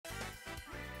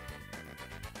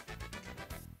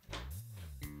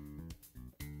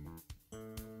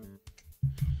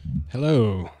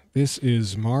Hello, this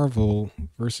is Marvel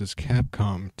vs.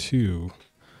 Capcom 2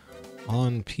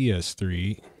 on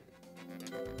PS3,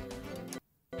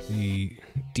 the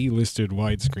delisted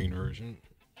widescreen version.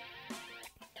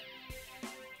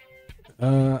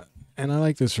 And I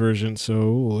like this version,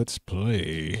 so let's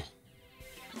play.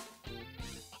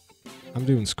 I'm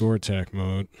doing score attack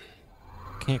mode.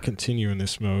 Can't continue in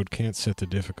this mode, can't set the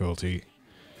difficulty.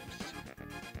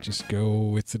 Just go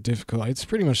with the difficulty. It's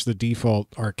pretty much the default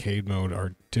arcade mode,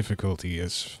 our difficulty,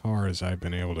 as far as I've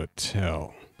been able to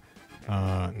tell.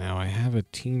 Now I have a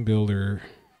team builder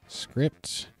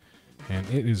script, and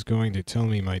it is going to tell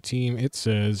me my team. It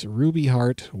says Ruby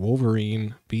Heart,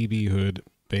 Wolverine, B.B.Hood,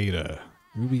 Beta.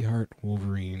 Ruby Heart,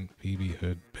 Wolverine,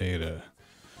 B.B.Hood, Beta.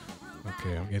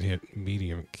 Okay, I'm gonna hit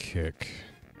medium kick.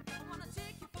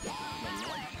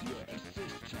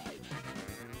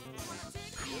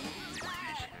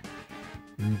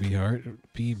 Ruby Heart,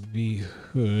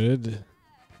 B.B.Hood,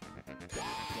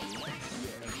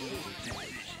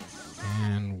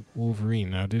 and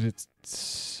Wolverine. Now, did it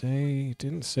say? It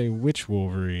didn't say which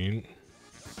Wolverine,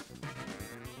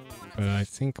 but I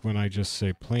think when I just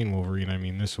say plain Wolverine, I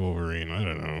mean this Wolverine. I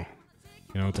don't know.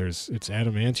 You know, it's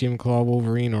Adamantium Claw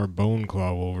Wolverine or Bone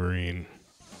Claw Wolverine.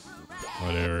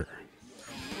 Whatever.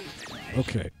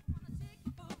 Okay.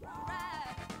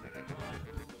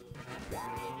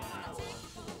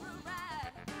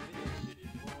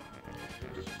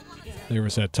 There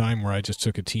was that time where I just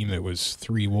took a team that was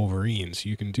 3 Wolverines.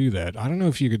 You can do that. I don't know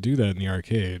if you could do that in the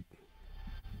arcade.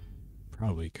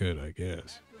 Probably could, I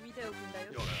guess.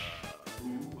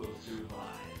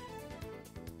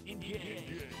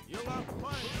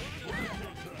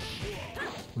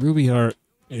 Ruby Heart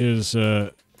is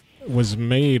was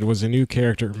a new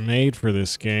character made for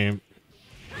this game.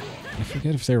 I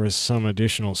forget if there was some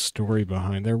additional story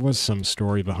behind. There was some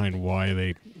story behind why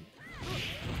they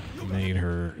made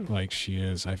her like she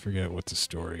is. I forget what the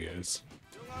story is.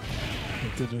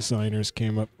 But the designers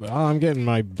came up. Oh, I'm getting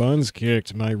my buns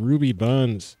kicked. My ruby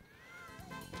buns.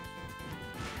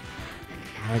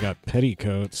 I got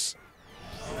petticoats.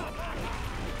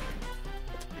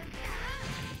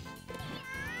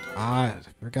 I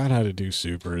forgot how to do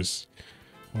supers.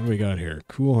 What do we got here?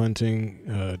 Cool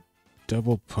hunting,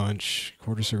 double punch,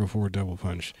 quarter circle forward, double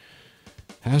punch.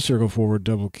 Half circle forward,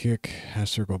 double kick. Half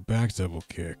circle back, double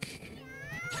kick.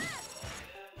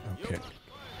 Okay.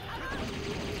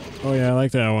 Oh yeah, I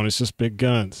like that one. It's just big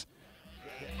guns.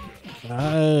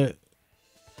 Wait.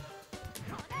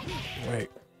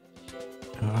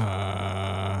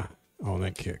 Oh,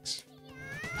 that kicks.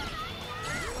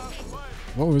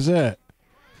 What was that?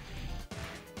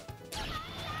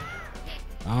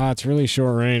 It's really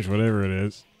short range, whatever it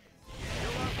is.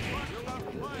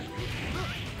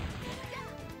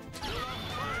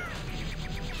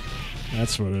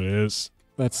 That's what it is.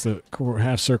 That's the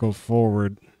half circle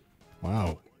forward.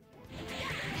 Wow.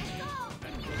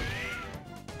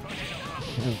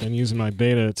 I've been using my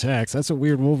beta attacks. That's a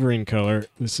weird Wolverine color.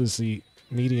 This is the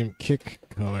medium kick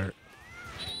color.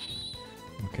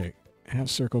 Okay. Half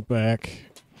circle back.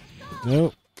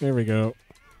 Nope. There we go.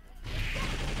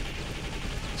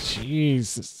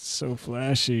 Jeez, it's so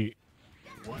flashy.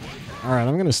 Alright,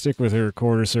 I'm going to stick with her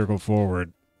quarter circle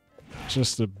forward.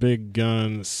 Just the big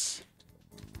guns.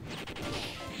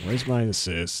 Where's my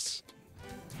assists?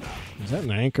 Is that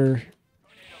an anchor?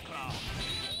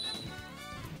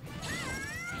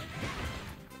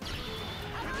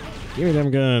 Give me them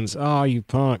guns. Oh, you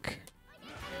punk.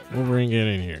 Wolverine, get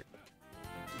in here.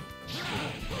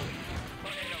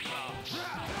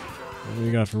 What do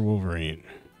we got for Wolverine?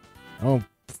 Oh,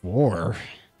 4.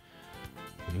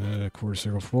 Quarter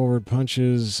circle forward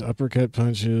punches, uppercut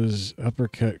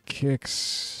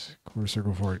kicks, quarter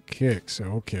circle forward kicks.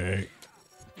 Okay.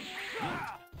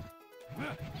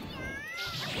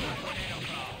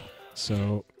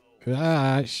 So,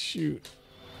 shoot.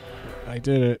 I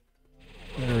did it.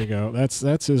 There we go.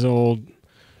 That's his old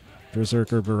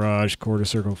Berserker Barrage quarter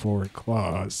circle forward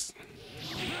claws.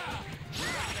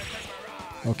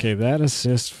 Okay, that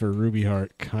assist for Ruby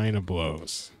Heart kind of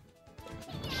blows.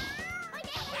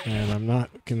 And I'm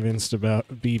not convinced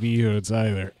about B.B.Hoods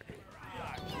either.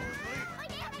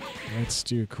 Let's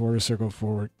do quarter circle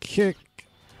forward kick.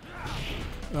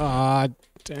 Ah,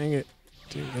 dang it.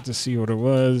 Didn't get to see what it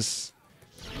was.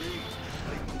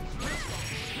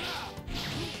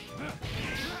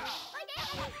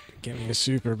 Give me a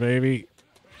super, baby.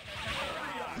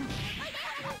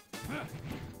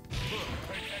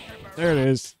 There it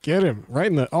is. Get him. Right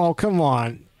in the... Oh, come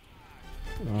on.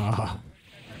 Ah.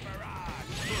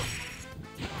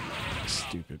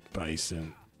 Stupid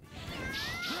bison.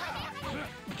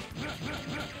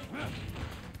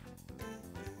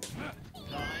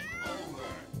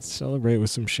 Let's celebrate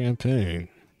with some champagne.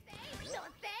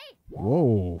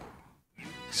 Whoa.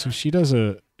 So she does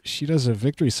a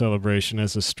victory celebration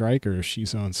as a striker if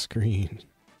she's on screen.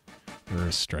 Or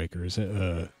a striker, is it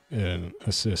an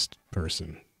assist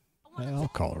person? I'll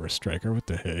call her a striker, what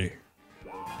the hey.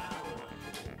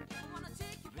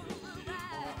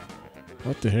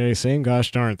 What the hey, same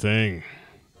gosh darn thing.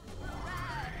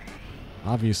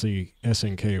 Obviously,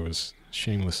 SNK was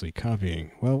shamelessly copying.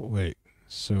 Well, wait.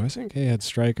 So SNK had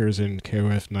strikers in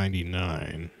KOF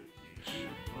 99.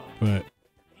 But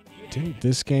didn't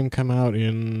this game come out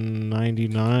in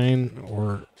 99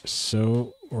 or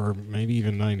so? Or maybe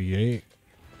even 98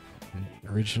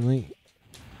 originally?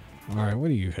 Alright, what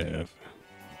do you have?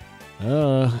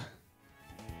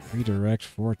 Redirect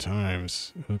 4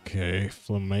 times. Okay,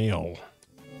 Flamale.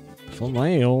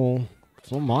 Flamale.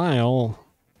 Flamale.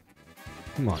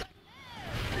 Come on.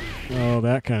 Oh,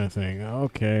 that kind of thing.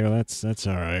 Okay, well that's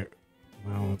alright.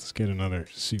 Well, let's get another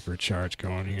supercharge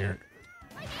going here.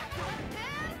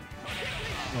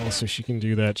 Oh, so she can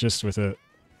do that just with a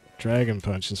Dragon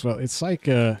Punch as well. It's like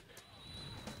a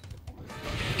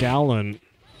Gallon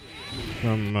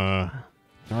from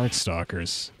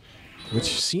Darkstalkers,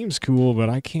 which seems cool, but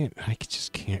I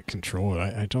just can't control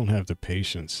it. I don't have the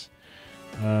patience.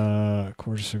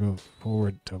 Quarter circle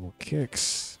forward, double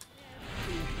kicks.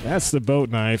 That's the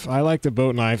boat knife. I like the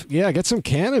boat knife. Yeah, get some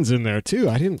cannons in there too.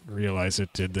 I didn't realize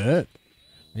it did that.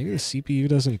 Maybe the CPU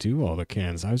doesn't do all the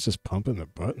cannons. I was just pumping the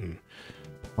button.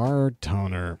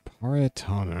 Paratoner.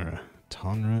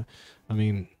 Tonra. I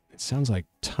mean, it sounds like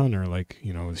tonner, like,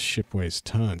 you know, the ship weighs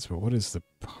tons, but what is the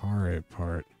pare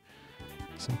part?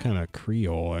 Some kind of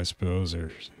Creole, I suppose,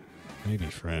 or maybe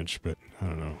French, but I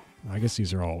don't know. I guess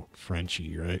these are all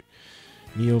Frenchy, right?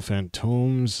 Neo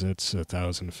Phantoms, that's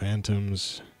 1,000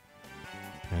 Phantoms.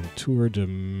 And Tour de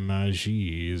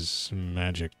Magie is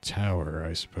Magic Tower,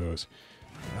 I suppose.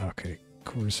 Okay,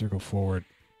 quarter circle forward.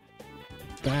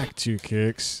 Back 2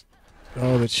 kicks.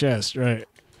 Oh, the chest, right.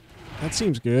 That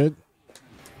seems good.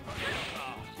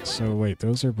 So wait,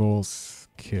 those are both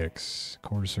kicks.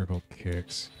 Quarter circle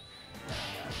kicks.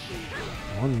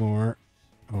 One more.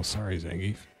 Oh, sorry,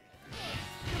 Zangief.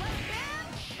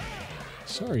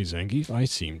 Sorry, Zangief. I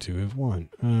seem to have won.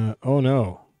 Oh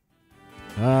no.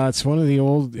 It's one of the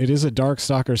old... It is a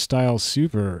Darkstalker style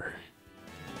super.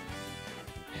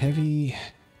 Heavy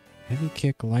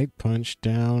kick, light punch,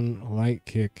 down, light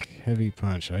kick, heavy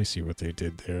punch. I see what they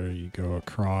did there. You go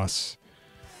across.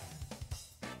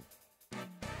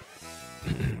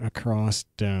 Across,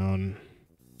 down,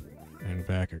 and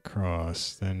back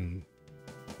across. Then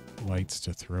lights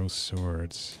to throw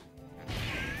swords.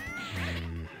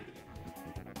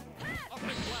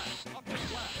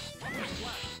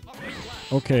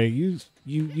 Okay,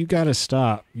 you gotta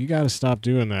stop. You gotta stop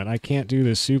doing that. I can't do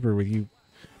this super with you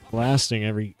blasting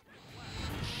every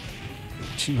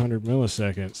 200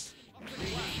 milliseconds.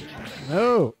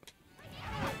 No!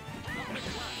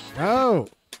 No!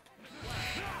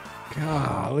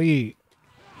 Golly.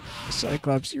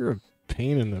 Cyclops, you're a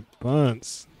pain in the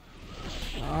buns.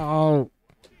 Oh.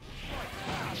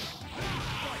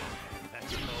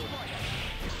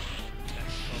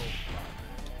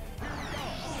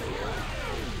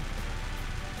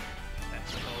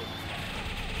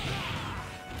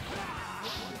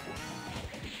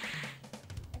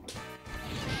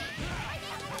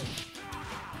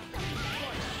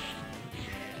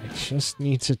 Just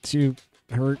need to do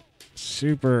hurt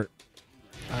super.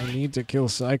 I need to kill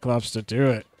Cyclops to do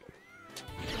it.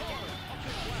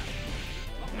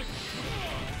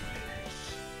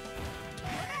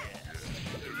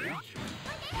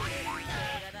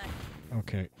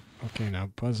 Okay. Okay, now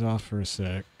buzz off for a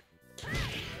sec.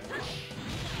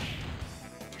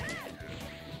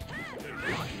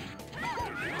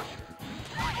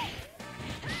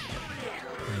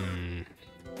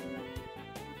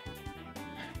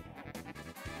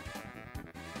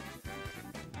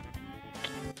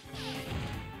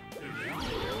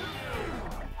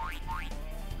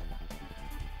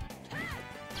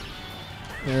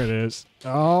 There it is.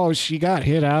 Oh, she got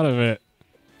hit out of it.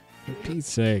 For Pete's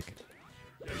sake.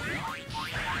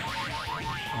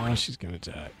 Oh, she's gonna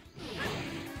die.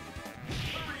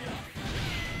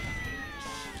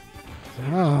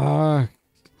 Ah,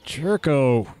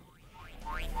 Jerko.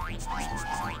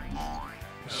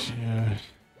 Yeah.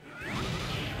 I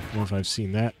don't know if I've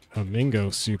seen that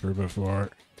Amingo super before.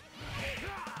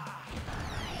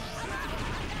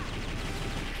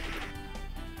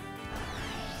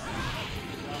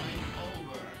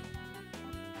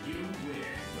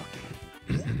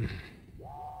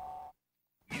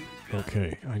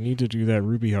 Okay, I need to do that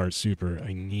Ruby Heart super.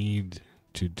 I need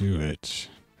to do it.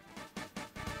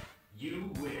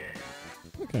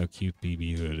 Look how cute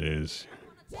B.B.Hood is.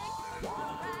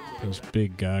 Those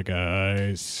big gaga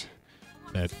eyes.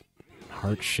 That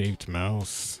heart-shaped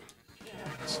mouth.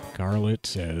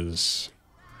 Scarlet as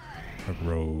a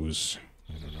rose.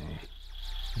 I don't know.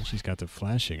 And she's got the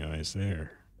flashing eyes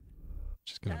there.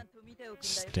 She's gonna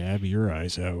stab your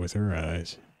eyes out with her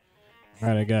eyes.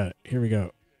 Alright, I got it. Here we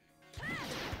go.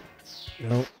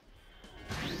 Nope.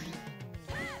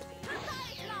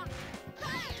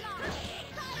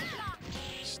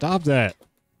 Stop that!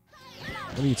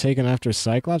 What are you taking after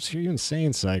Cyclops? You're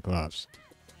insane, Cyclops.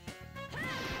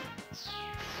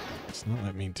 It's not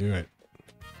letting me do it.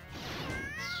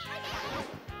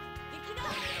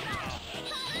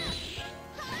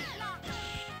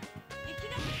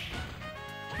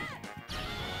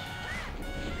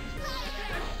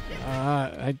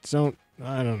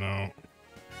 I don't know.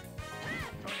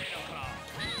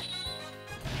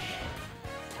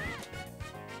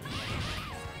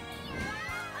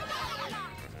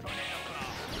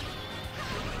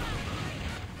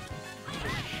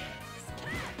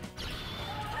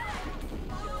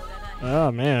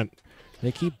 Oh man,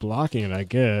 they keep blocking it, I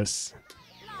guess.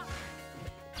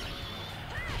 I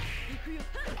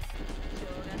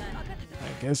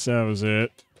guess that was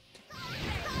it.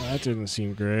 That didn't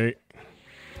seem great.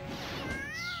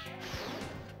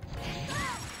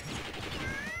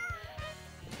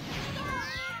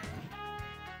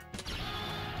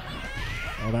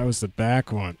 Oh, that was the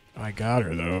back one. I got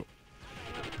her, though.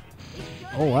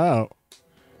 Oh, wow.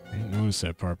 I didn't notice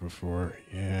that part before.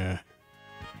 Yeah.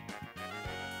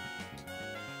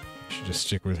 Should just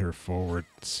stick with her forward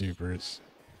supers.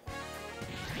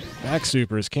 Back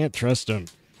supers, can't trust them.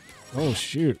 Oh,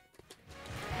 shoot.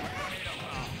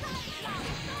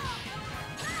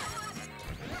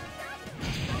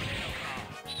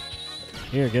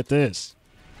 Here, get this.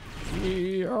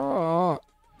 Yeah.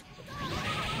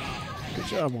 Good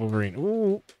job, Wolverine.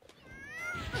 Ooh.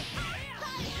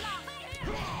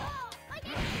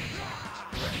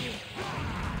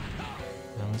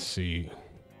 Now, let's see.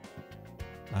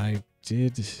 I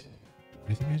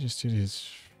think I just did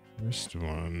his first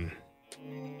one.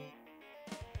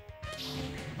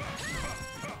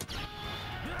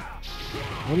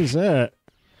 What is that?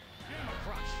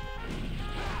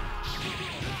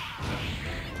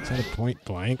 Is that a point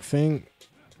blank thing?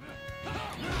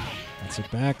 It's a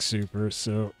back super,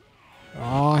 so...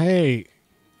 Oh, hey!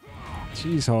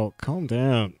 Jeez, Hulk, calm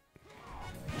down.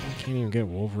 I can't even get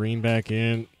Wolverine back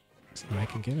in. I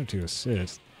can get him to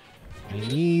assist. I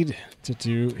need to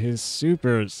do his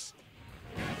supers.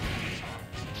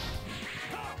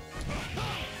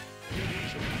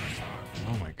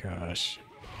 Oh my gosh.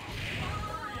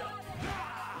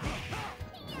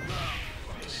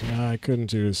 So I couldn't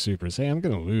do his supers. Hey, I'm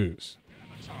gonna lose.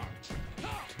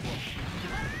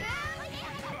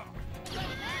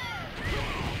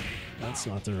 That's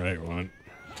not the right one.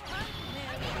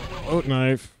 Boat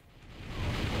knife.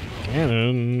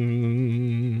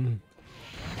 Cannon.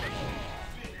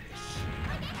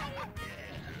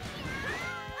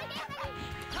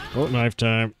 Boat knife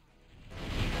time.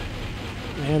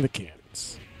 And the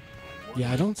cannons.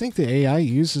 Yeah, I don't think the AI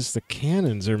uses the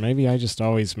cannons, or maybe I just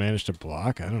always manage to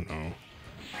block. I don't know.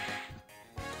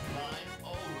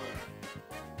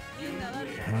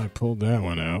 I pulled that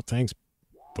one out. Thanks,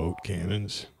 boat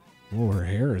cannons. Oh, her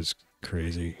hair is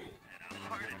crazy.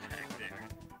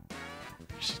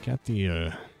 She's got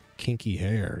the kinky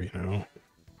hair, you know.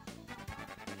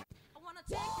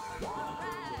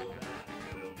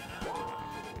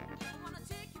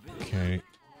 Okay,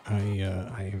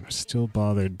 I am still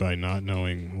bothered by not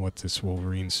knowing what this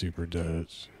Wolverine super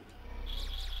does.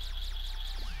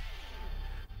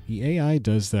 The AI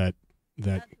does that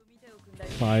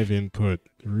 5-input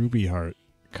Ruby Heart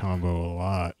combo a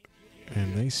lot,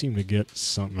 and they seem to get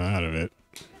something out of it.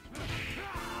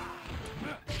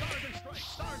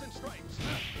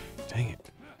 Dang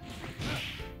it.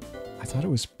 I thought it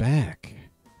was back.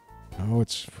 Oh,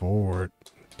 it's forward.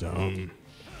 Dumb.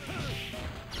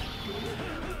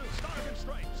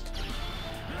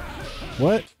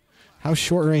 What? How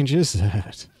short range is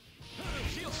that?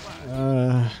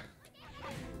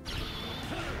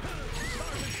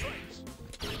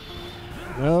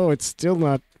 No, it's still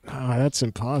not. Ah, that's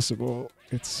impossible.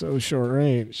 It's so short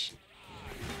range.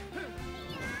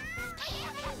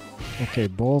 Okay,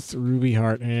 both Ruby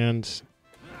Heart and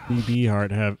BB Heart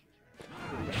have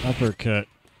uppercut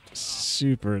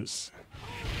supers.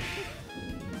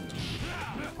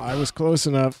 I was close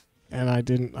enough, and I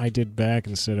didn't. I did back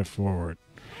instead of forward.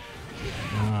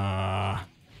 Ah.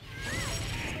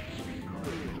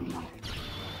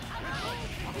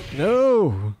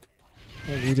 No!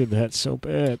 I needed that so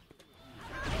bad.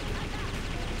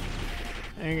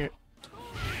 Dang it.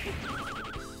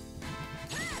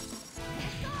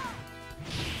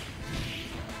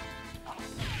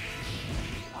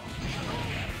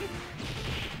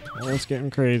 Oh, it's getting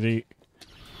crazy.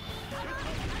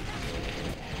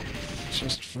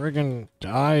 Just friggin'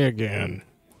 die again.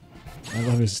 I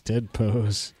love his dead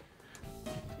pose.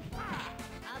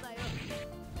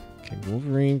 Okay,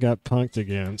 Wolverine got punked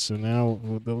again, so now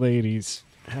the ladies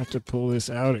have to pull this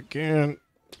out again.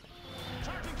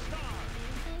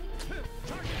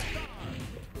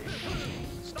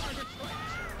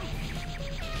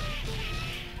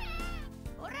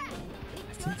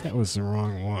 I think that was the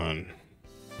wrong one.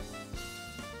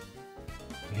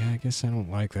 Yeah, I guess I don't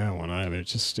like that one either.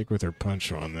 Just stick with her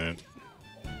punch on then.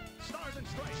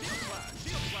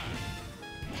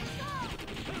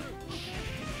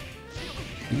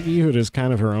 B.B.Hood is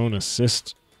kind of her own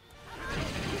assist.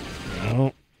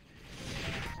 No.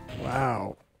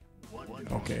 Wow.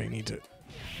 Okay, I need to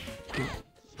give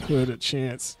Hood a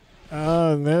chance.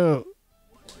 Oh, no.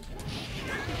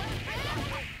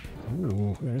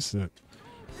 Ooh, there's the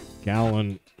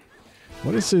Gallon.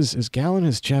 What is his... Is Gallon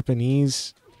his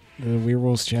Japanese... The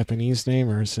werewolf's Japanese name,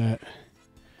 or is that...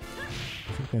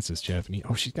 I think that's his Japanese...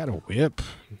 Oh, she's got a whip.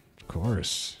 Of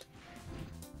course.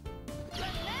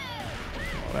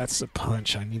 Oh, that's the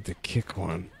punch. I need the kick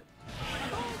one.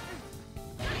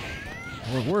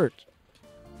 Oh, it worked.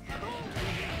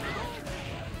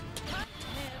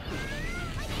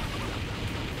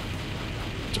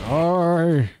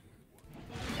 Die!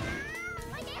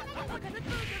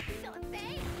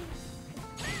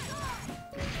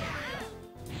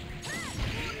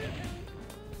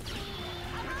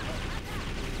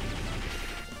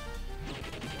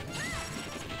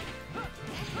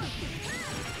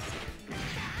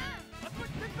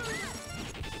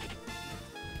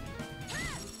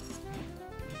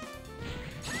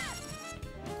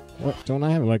 What? Don't I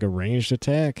have like a ranged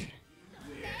attack?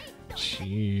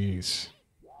 Jeez.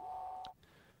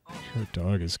 Her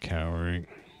dog is cowering.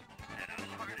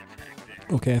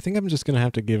 Okay, I think I'm just gonna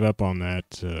have to give up on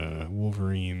that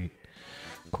Wolverine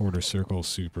quarter circle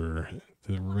super.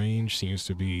 The range seems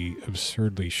to be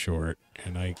absurdly short,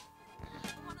 and I'll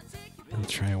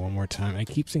try it one more time. I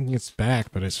keep thinking it's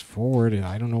back, but it's forward, and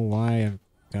I don't know why I've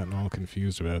gotten all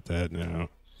confused about that now.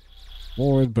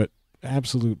 Forward, but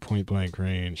absolute point-blank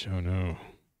range. Oh no.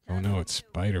 Oh no, it's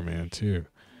Spider-Man too.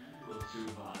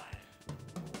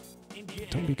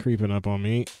 Don't be creeping up on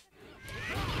me.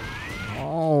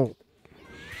 Oh.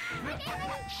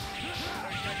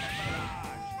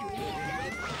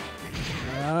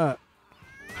 Ah.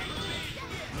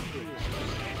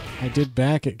 I did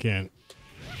back again.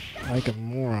 Like a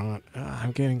moron. Ah,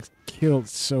 I'm getting killed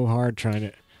so hard trying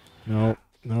to... No,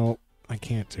 no, I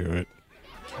can't do it.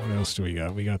 What else do we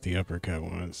got? We got the uppercut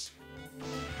ones.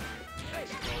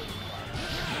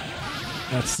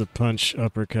 That's the punch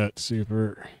uppercut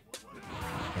super.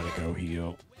 Gotta go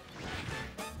heal.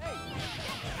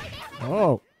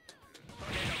 Oh!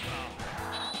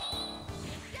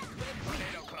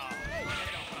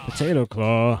 Potato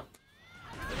claw.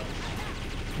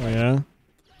 Oh yeah?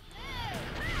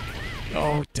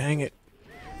 Oh, dang it.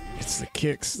 It's the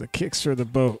kicks. The kicks for the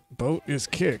boat. Boat is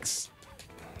kicks.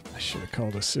 I should have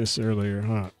called assist earlier,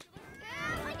 huh?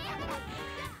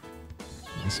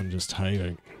 I guess I'm just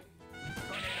hiding.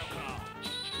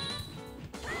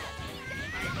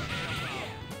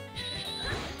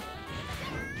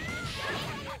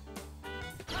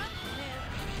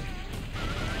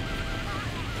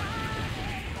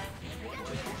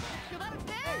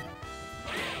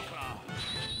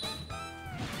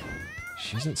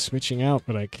 She isn't switching out,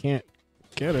 but I can't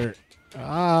get her.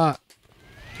 Ah!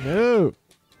 No!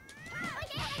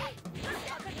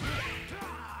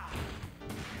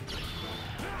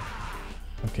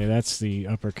 Okay, that's the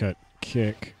uppercut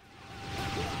kick.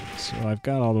 So I've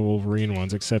got all the Wolverine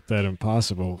ones except that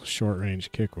impossible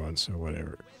short-range kick one, so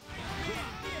whatever.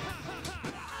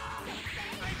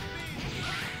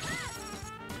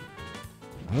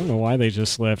 I don't know why they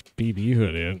just left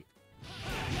B.B.Hood in.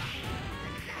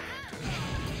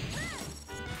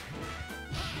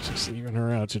 Just leaving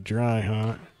her out to dry,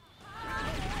 huh?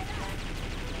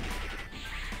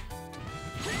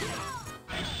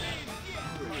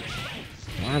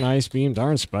 Darn Ice Beam,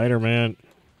 darn Spider-Man.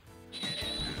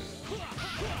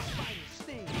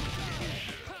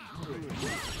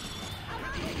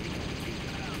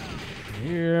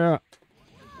 Yeah.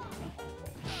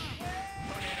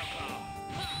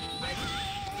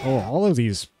 Oh, all of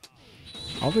these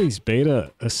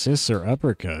beta assists are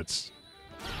uppercuts.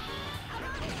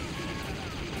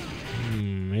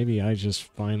 Maybe I just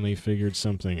finally figured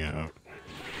something out.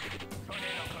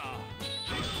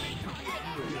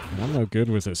 I'm no good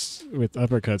with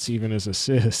uppercuts, even as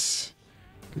assists.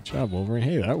 Good job, Wolverine.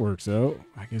 Hey, that works out.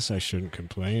 I guess I shouldn't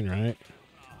complain, right?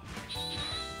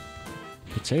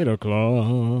 Potato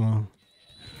Claw.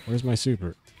 Where's my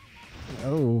super?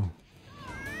 Oh.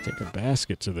 Take a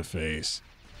basket to the face.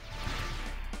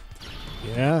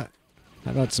 Yeah?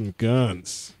 How about some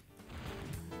guns?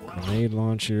 Grenade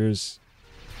launchers.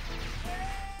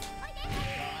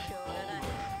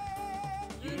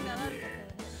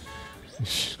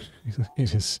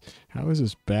 How is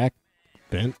his back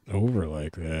bent over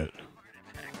like that?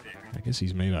 I guess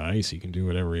he's made of ice. He can do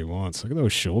whatever he wants. Look at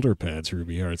those shoulder pads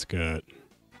Ruby Heart's got.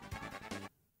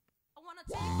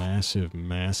 Massive,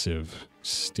 massive,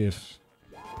 stiff,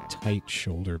 tight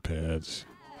shoulder pads.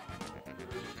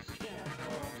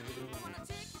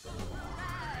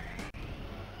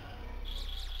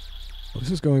 Well,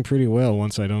 this is going pretty well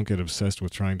once I don't get obsessed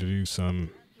with trying to do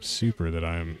some super that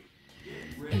I'm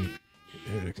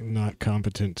not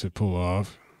competent to pull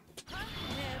off.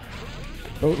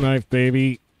 Boat knife,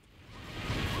 baby.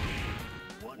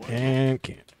 And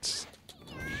can't.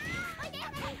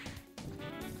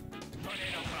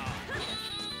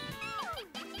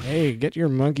 Hey, get your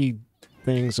monkey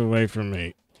things away from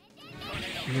me.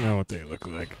 You know what they look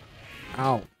like.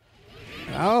 Ow.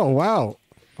 Oh, wow.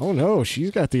 Oh no,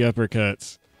 she's got the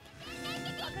uppercuts.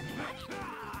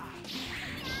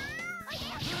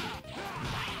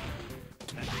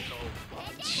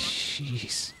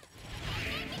 Jeez.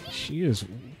 She is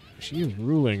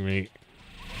ruling me.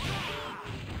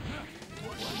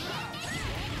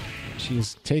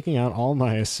 She's taking out all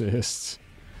my assists.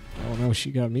 Oh no,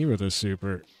 she got me with a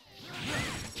super.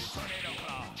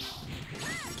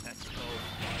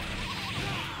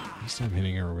 At least I'm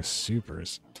hitting her with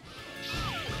supers.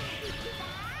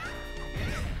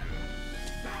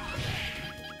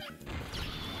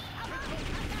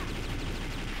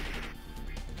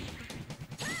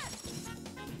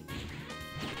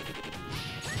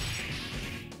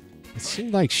 It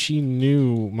seemed like she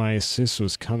knew my assist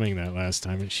was coming that last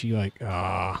time, and she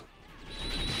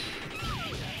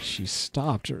she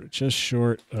stopped her just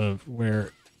short of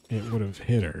where it would have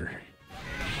hit her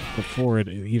before it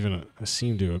even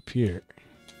seemed to appear.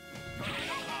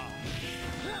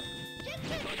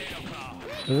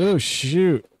 Oh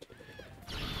shoot!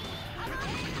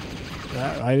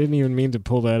 I didn't even mean to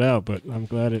pull that out, but I'm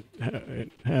glad it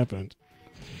happened.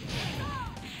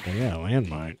 Oh yeah,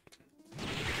 landmine.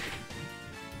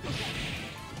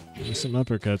 Give me some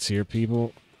uppercuts here,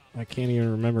 people. I can't even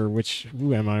remember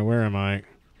who am I, where am I?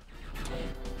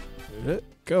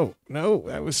 Go. No,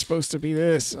 that was supposed to be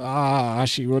this. Ah,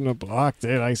 she wouldn't have blocked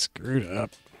it. I screwed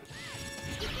up.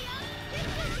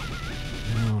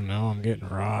 Oh no, I'm getting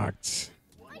rocked.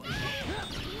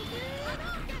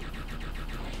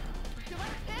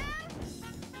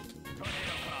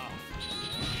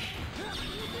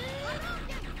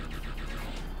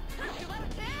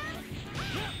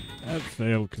 That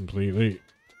failed completely.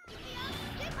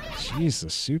 Jeez, the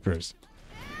supers.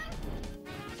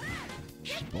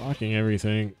 She's blocking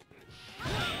everything.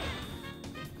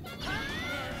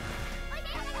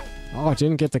 Oh, I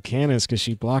didn't get the cannons because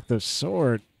she blocked the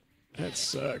sword. That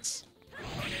sucks.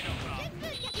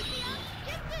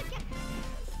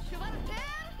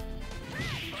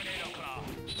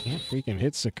 Can't freaking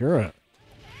hit Sakura.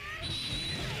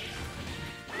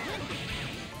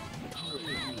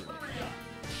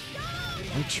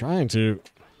 I'm trying to.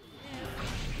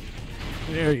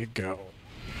 There you go.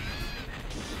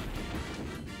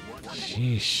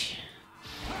 Sheesh.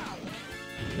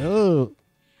 Oh.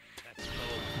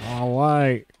 Oh,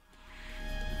 why?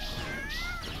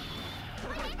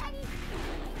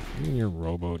 You and your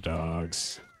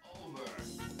robo-dogs.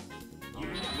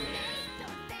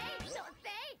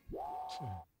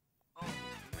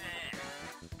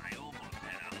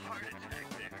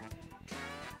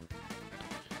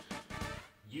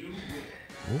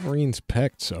 Wolverine's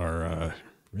pecs are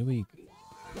really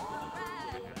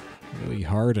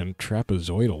hard and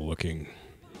trapezoidal looking.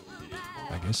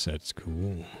 I guess that's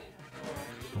cool.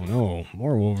 Oh no,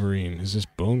 more Wolverine. Is this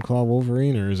Bone Claw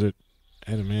Wolverine or is it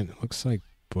adamant? It looks like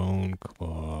Bone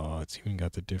Claw. It's even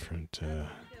got the different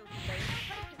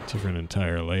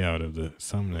entire layout of the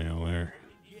thumbnail there.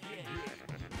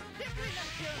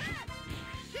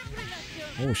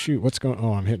 Oh shoot, what's going on?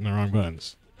 Oh, I'm hitting the wrong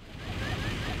buttons.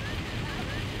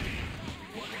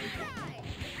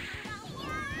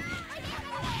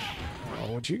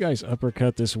 Would you guys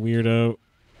uppercut this weirdo?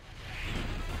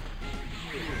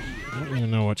 I don't even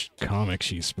know which comic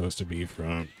she's supposed to be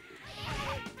from.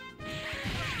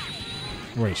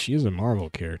 Wait, she is a Marvel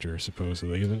character,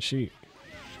 supposedly, isn't she?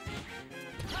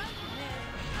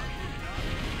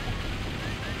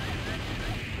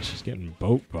 She's getting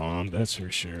boat bombed, that's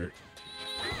for sure.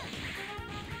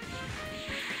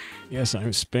 Yes,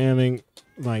 I'm spamming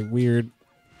my weird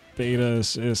beta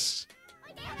assists.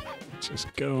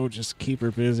 Just go, just keep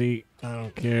her busy. I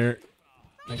don't care.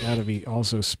 I gotta be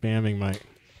also spamming my...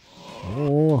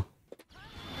 Oh!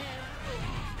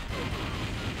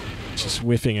 Just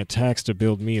whiffing attacks to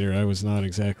build meter. I was not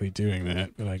exactly doing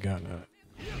that, but I got a...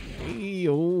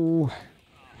 Oh!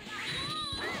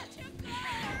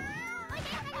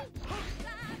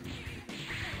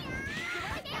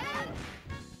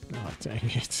 Oh, dang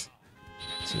it.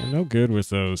 See, I'm no good with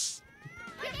those.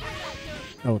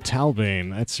 Oh,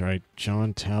 Talbane. That's right.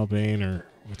 John Talbane, or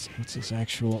what's his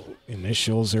actual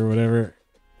initials or whatever.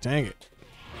 Dang it.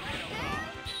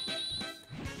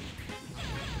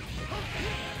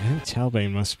 I think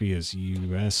Talbane must be his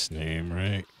U.S. name,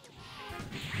 right?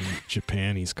 In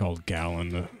Japan, he's called Gallon,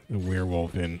 the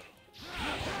werewolf in...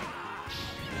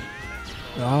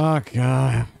 Oh,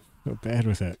 God. So bad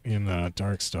with that in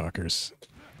Darkstalkers,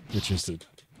 which is the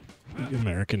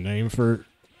American name for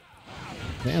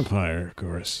vampire, of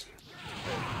course.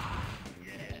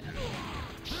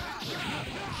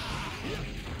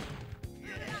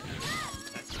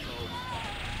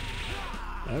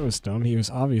 That was dumb. He was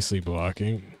obviously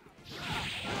blocking.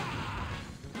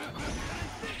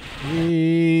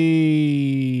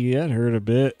 That hurt a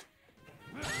bit.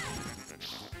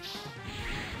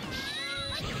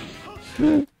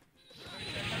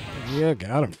 Yeah,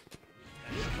 got him.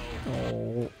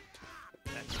 Oh.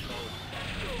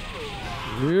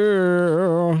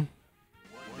 Yeah.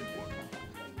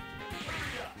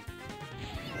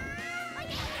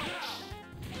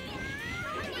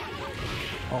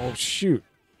 Oh, shoot.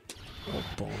 Oh,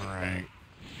 boomerang.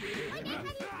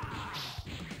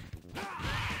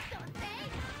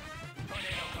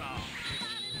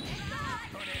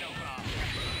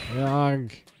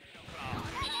 Dog.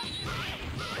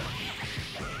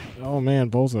 Oh, man,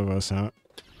 both of us, huh?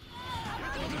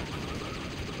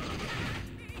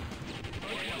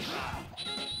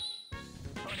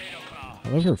 I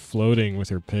love her floating with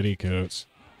her petticoats.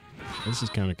 This is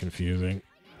kind of confusing.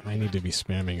 I need to be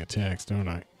spamming attacks, don't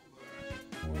I?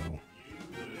 Well.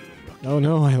 Oh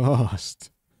no, I lost.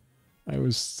 I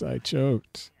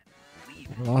choked.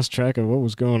 I lost track of what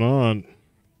was going on.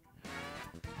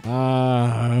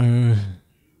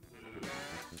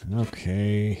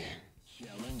 Okay.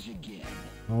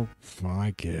 Oh,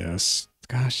 I guess.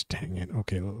 Gosh dang it.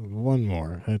 Okay, one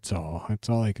more. That's all. That's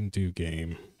all I can do,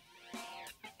 game.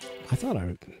 I thought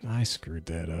I screwed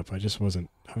that up. I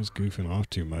was goofing off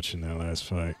too much in that last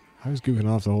fight. I was goofing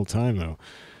off the whole time, though.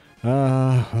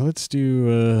 Well, let's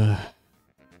do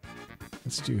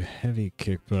heavy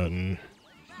kick button.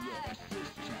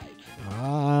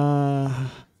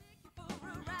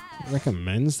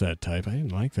 Recommends that type. I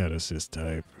didn't like that assist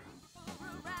type.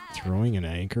 Throwing an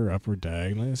anchor upward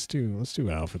diagonal. Let's do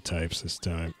alpha types this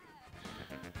time.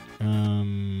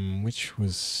 Which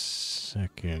was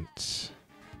second?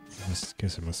 I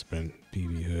guess it must have been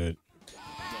B.B.Hood.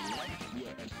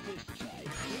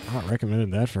 I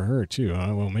recommended that for her too,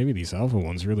 huh? Well, maybe these alpha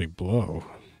ones really blow.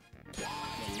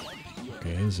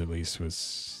 Okay, his at least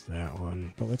was that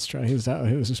one. But let's try his out.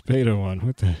 It was his beta one.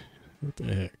 What the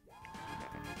heck?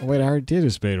 Oh wait, I already did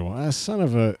his beta one. Ah, son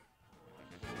of a...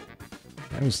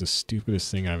 That was the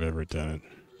stupidest thing I've ever done.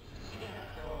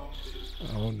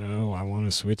 Oh no, I want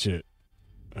to switch it.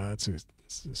 It's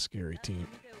a scary team.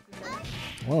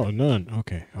 Whoa, none.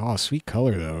 Okay. Oh, sweet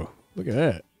color though. Look at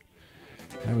that.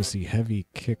 That was the heavy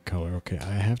kick color. Okay,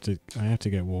 I have to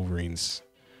get Wolverine's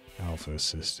alpha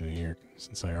assist in here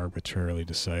since I arbitrarily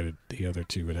decided the other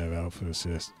two would have alpha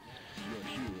assist.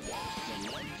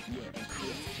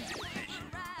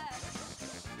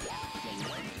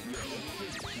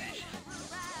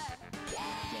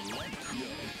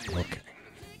 Okay.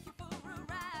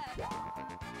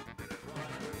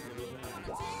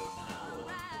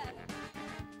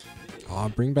 Oh,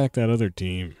 bring back that other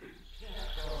team.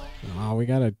 Oh, we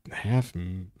got a half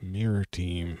mirror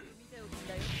team.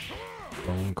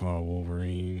 Bone Claw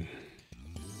Wolverine.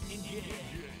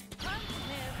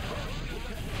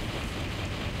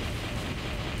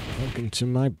 Welcome to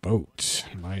my boat.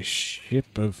 My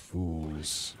ship of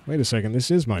fools. Wait a second, this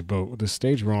is my boat. The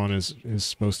stage we're on is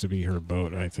supposed to be her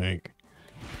boat, I think.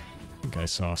 I think I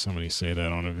saw somebody say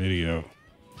that on a video.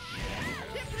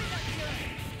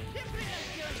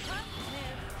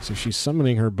 So she's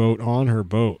summoning her boat on her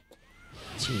boat.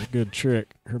 It's a good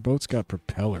trick. Her boat's got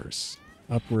propellers.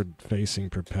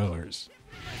 Upward-facing propellers.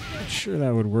 Not sure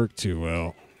that would work too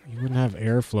well. You wouldn't have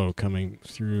airflow coming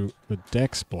through. The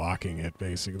deck's blocking it,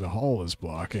 basically. The hull is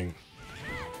blocking.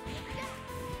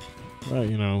 But,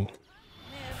 you know,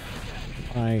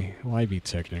 Why be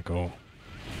technical?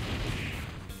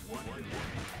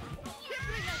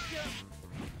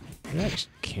 That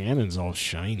cannon's all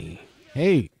shiny.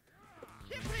 Hey!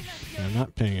 I'm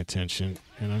not paying attention,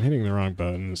 and I'm hitting the wrong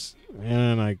buttons,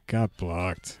 and I got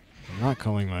blocked. I'm not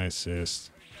calling my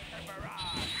assist.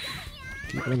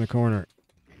 Keep it in the corner.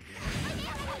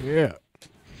 Yeah.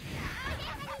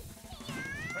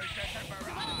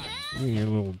 You're a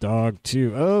little dog,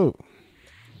 too. Oh!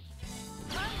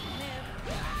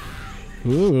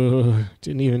 Ooh,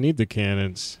 didn't even need the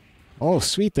cannons. Oh,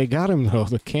 sweet, they got him, though.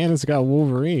 The cannons got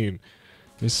Wolverine.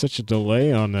 There's such a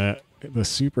delay on that. The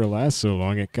super lasts so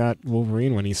long, it got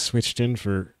Wolverine when he switched in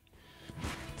for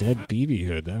dead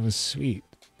B.B.Hood. That was sweet.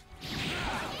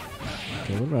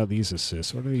 Okay, what about these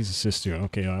assists? What are these assists doing?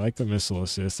 Okay, I like the missile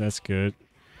assist. That's good.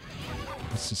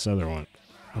 What's this other one?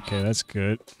 Okay, that's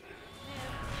good.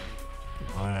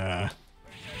 I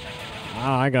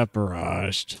got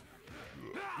barraged.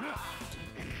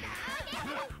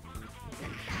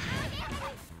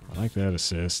 I like that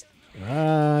assist.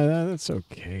 That's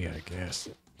okay, I guess.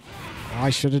 Oh, I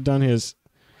should have done his.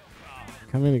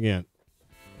 Come in again.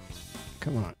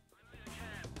 Come on.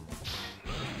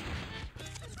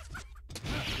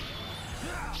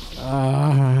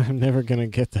 I'm never gonna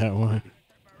get that one.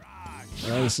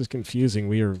 Oh, this is confusing.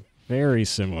 We are very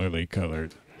similarly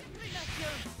colored.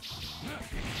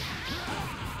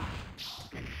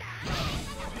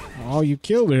 Oh, you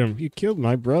killed him. You killed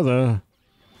my brother.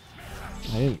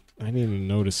 I didn't even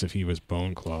notice if he was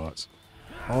bone claws.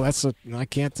 Oh, that's the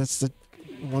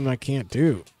one I can't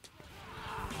do.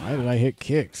 Why did I hit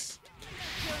kicks?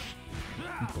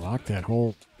 You blocked that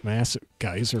whole massive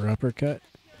geyser uppercut.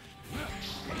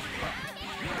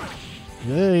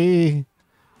 Hey.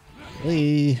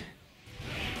 Hey.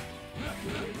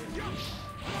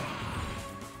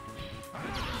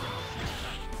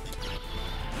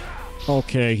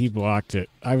 Okay, he blocked it.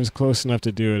 I was close enough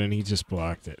to do it, and he just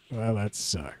blocked it. Well, that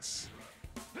sucks.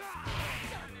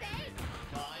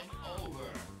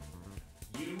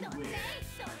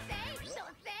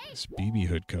 This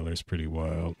B.B.Hood color is pretty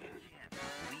wild.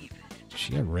 Does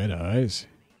she have red eyes?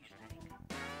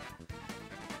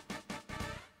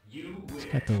 It's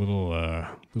got the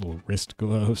little wrist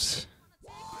gloves.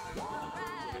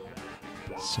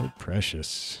 So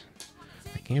precious.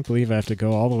 I can't believe I have to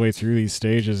go all the way through these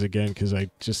stages again because I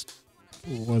just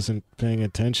wasn't paying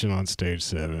attention on stage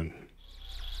 7.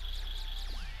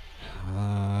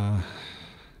 I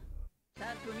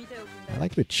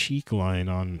like the cheek line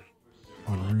on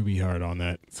Ruby Heart on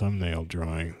that thumbnail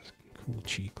drawing. Cool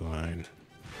cheek line.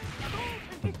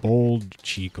 A bold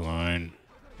cheek line.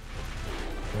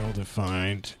 Well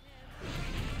defined.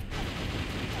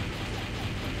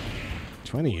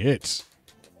 20 hits.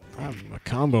 I'm a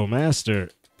combo master.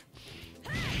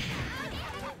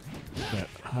 That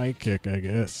high kick, I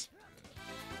guess.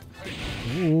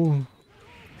 Ooh.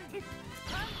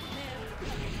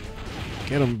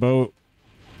 Get him, boat.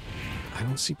 I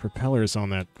don't see propellers on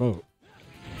that boat.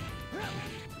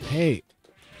 Hey.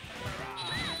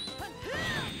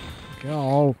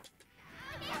 Go.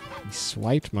 He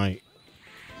swiped my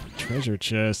treasure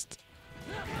chest.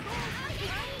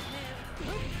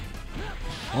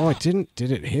 Oh, it didn't.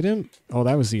 Did it hit him? Oh,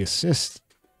 that was the assist.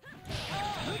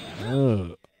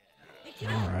 Ugh.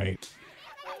 Alright.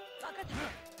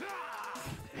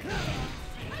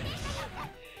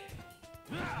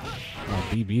 Oh,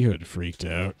 B.B.Hood freaked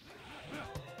out.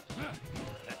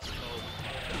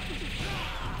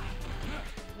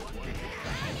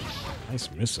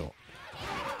 Nice missile.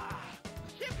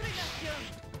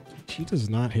 She does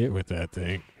not hit with that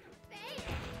thing.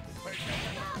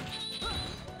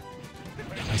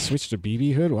 I switched to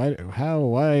B.B.Hood? Why? How?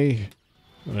 Why?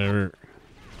 Whatever.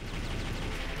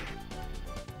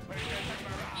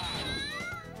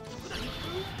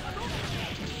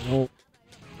 Oh.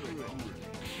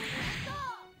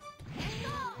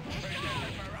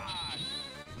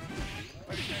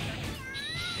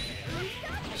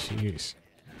 Jeez.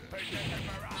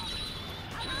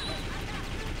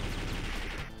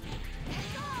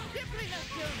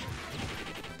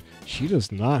 She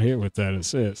does not hit with that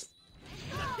assist.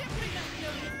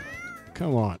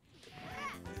 Come on.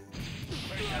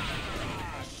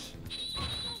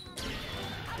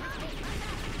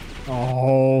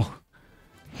 Oh.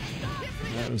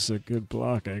 That was a good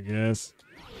block, I guess.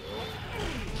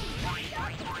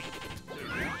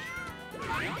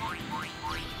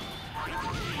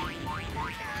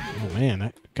 Oh man,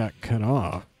 that got cut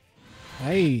off.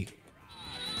 Hey.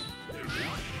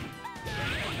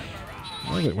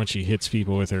 I love it when she hits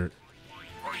people with her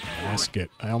basket.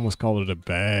 I almost called it a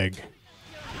bag.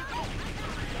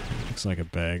 Looks looks like a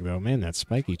bag, though. Man, that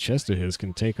spiky chest of his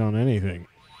can take on anything.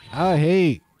 Ah,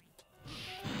 hey!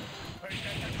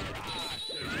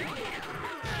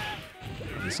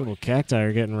 These little cacti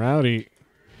are getting rowdy.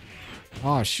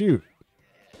 Oh, shoot.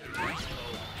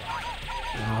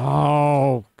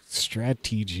 Oh,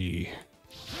 strategy.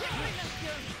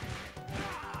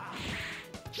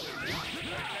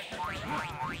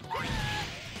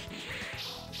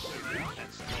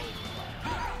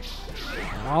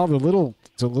 Oh,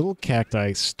 the little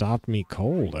cacti stopped me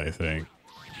cold, I think.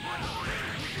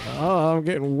 Oh, I'm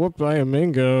getting whooped by a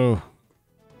Mingo.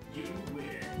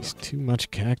 He's too much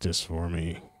cactus for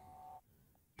me.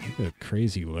 Look at the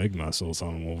crazy leg muscles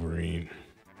on Wolverine.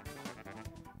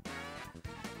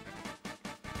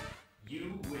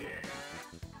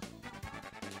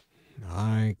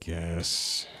 I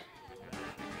guess.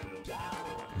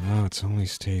 Oh, it's only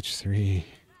stage 3.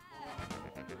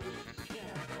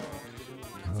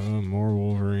 More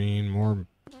Wolverine, more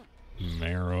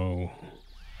Marrow,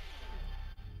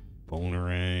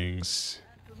 Bonerangs,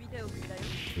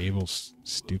 Cable's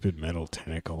stupid metal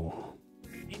tentacle.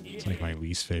 It's like my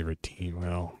least favorite team.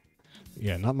 Well,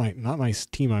 yeah, not my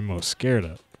team I'm most scared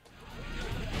of.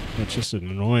 But just an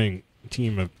annoying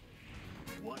team of.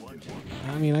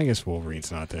 I mean, I guess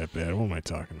Wolverine's not that bad. What am I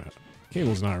talking about?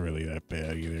 Cable's not really that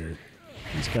bad either.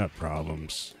 He's got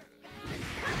problems.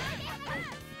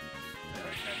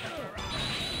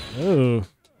 Oh,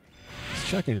 he's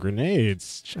chucking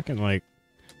grenades. Chucking like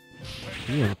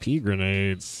EMP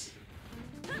grenades.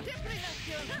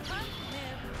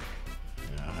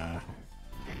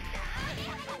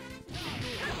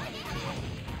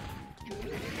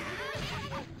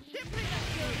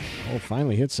 Oh,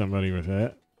 finally hit somebody with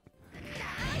that.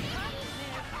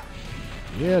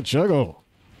 Yeah, juggle.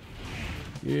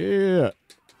 Yeah.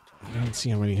 I didn't see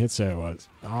how many hits that was.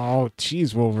 Oh,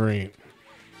 jeez, Wolverine.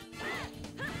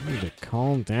 You need to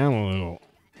calm down a little.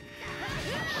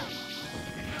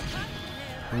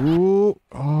 Ooh.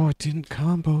 Oh, it didn't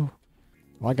combo.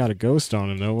 Well, I got a ghost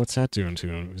on him, though. What's that doing to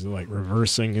him? Is it like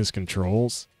reversing his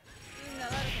controls?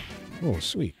 Oh,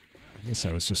 sweet. I guess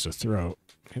that was just a throw.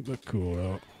 It looked cool,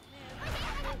 though.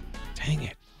 Dang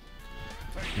it.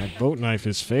 That boat knife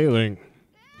is failing.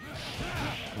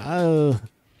 Oh.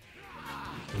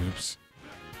 Oops.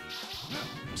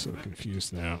 I'm so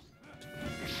confused now.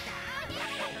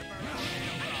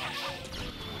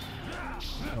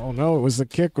 Oh no, it was the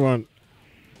kick one.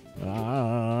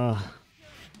 Ah.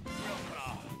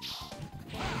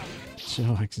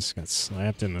 So I just got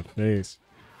slapped in the face.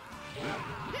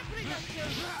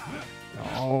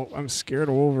 Oh, I'm scared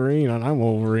of Wolverine, and I'm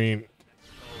Wolverine.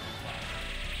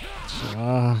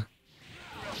 Oh.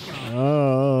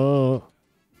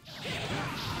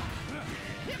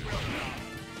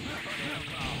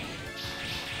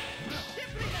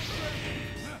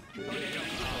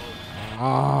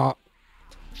 Ah.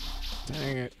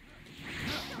 Dang it.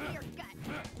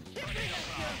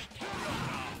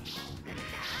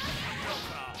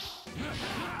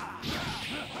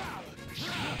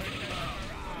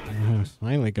 I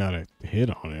finally got a hit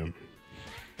on him.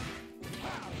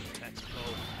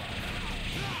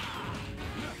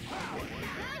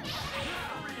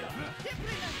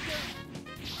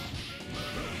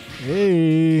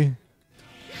 Hey.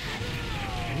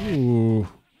 Ooh.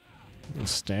 A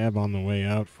stab on the way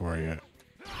out for you.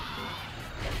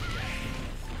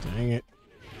 Dang it.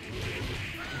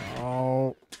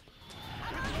 Oh.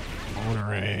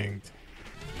 Boneranged.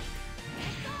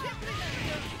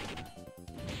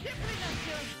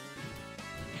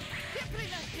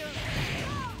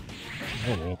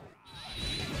 Oh.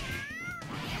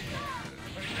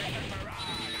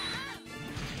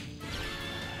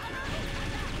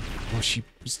 Oh, she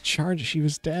was charged. She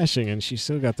was dashing, and she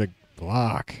still got the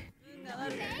block.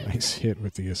 Nice hit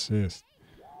with the assist.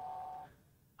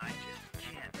 I just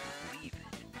can't believe it.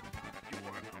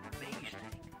 You're amazing.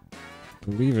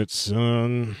 Believe it,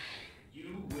 son.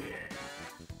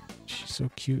 She's so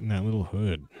cute in that little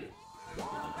hood.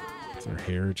 With her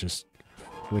hair just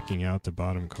flicking out the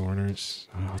bottom corners.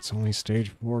 Oh, it's only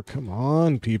stage 4. Come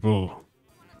on, people.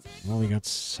 Well, we got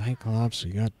Cyclops.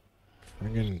 We got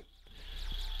friggin'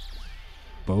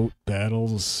 boat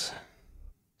battles.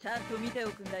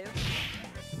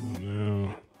 Oh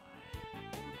no.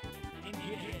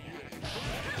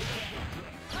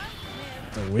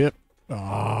 The whip.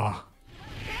 Ah.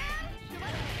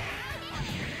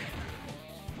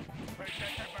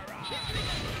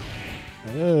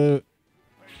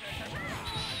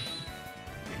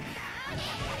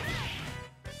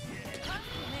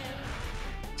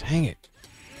 Dang it.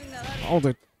 Oh,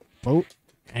 the boat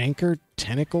anchor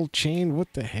tentacle chain?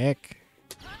 What the heck?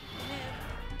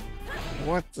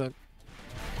 What the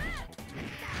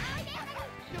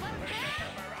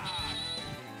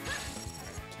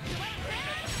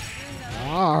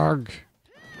Arg.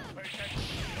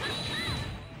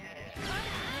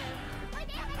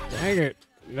 Dang it.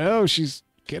 No, she's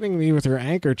getting me with her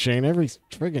anchor chain every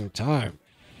friggin' time.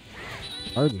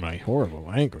 Pardon my horrible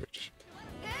language.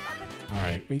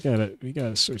 Alright, we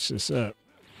gotta switch this up.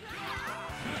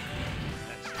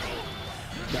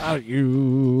 Got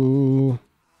you.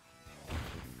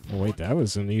 Oh wait, that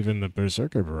wasn't even the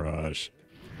Berserker Barrage.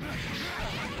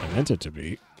 I meant it to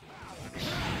be.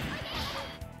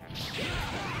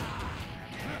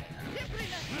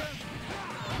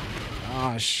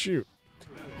 Ah, shoot.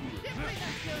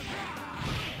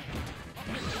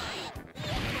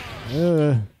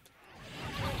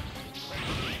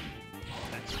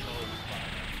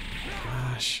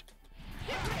 Gosh.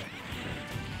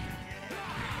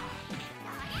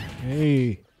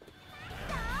 Hey.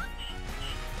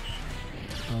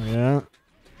 Oh, yeah?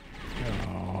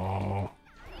 Oh.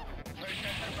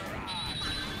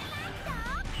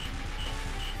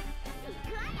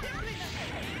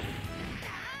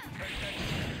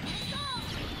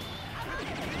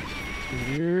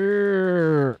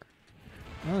 Yeah.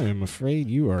 I am afraid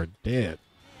you are dead.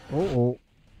 Oh.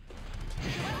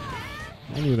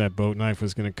 I knew that boat knife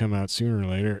was going to come out sooner or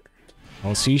later.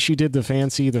 Oh, see, she did the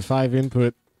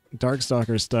 5-input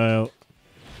Darkstalker style.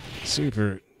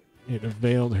 Super. It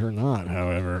availed her not,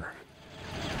 however.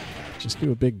 Just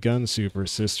do a big gun super,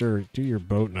 sister. Do your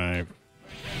boat knife.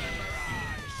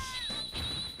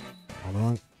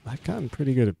 Although I've gotten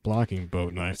pretty good at blocking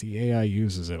boat knife. The AI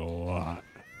uses it a lot.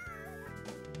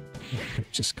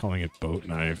 Just calling it boat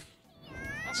knife.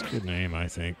 It's a good name, I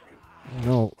think. Oh,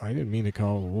 no, I didn't mean to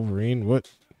call it Wolverine.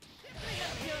 What?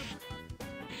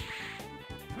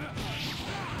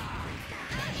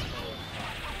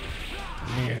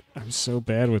 Dang it. I'm so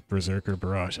bad with Berserker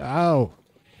Barrage. Ow!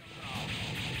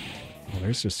 Oh,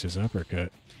 there's just his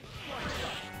uppercut.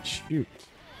 Shoot.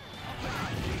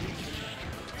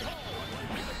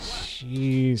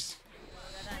 Jeez.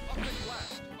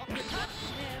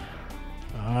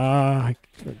 Ah, I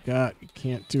forgot. You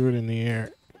can't do it in the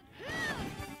air.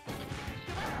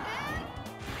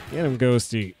 Get him,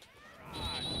 Ghosty.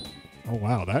 Oh,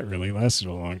 wow. That really lasted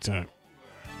a long time.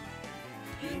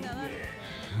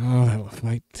 Oh, that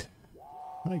fight.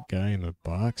 That guy in the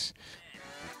box.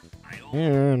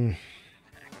 And...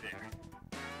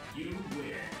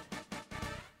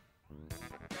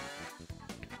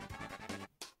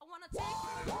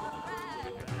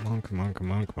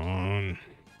 Come on.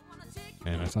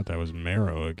 Man, I thought that was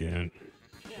Marrow again.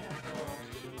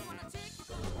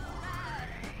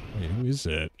 Wait, who is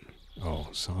that? Oh,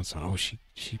 Sansa. Oh, she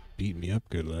beat me up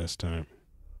good last time.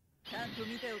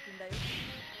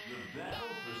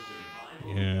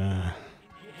 Yeah.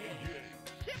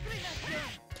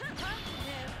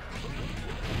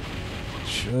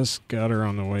 Just got her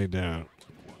on the way down.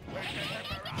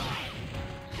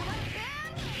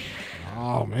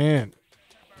 Oh, man.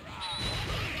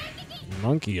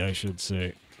 Monkey, I should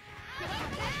say.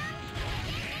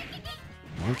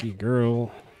 Monkey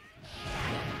girl.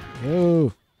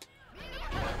 Oh.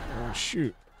 Oh,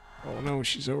 shoot. Oh, no,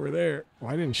 she's over there.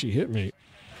 Why didn't she hit me?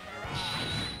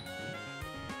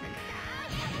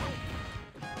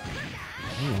 I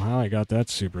don't know how I got that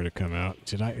super to come out.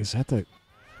 Did I? Is that the...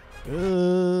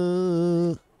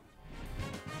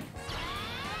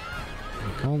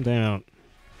 Calm down.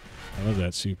 I love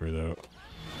that super, though.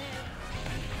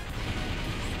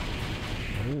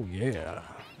 Oh, yeah.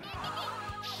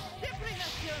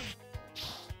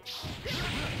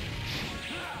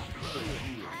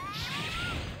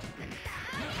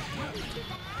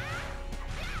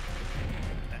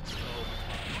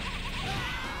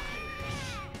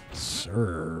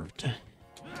 Served.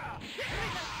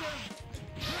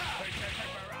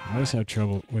 I always have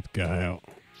trouble with Guile.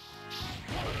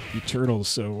 He turtles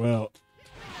so well.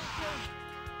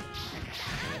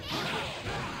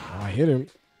 Oh, I hit him.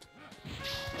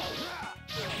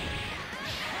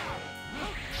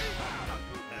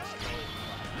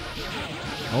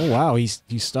 Oh wow, he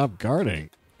stopped guarding.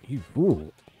 You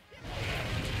fool.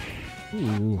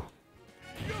 Ooh.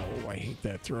 Oh, I hate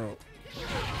that throw.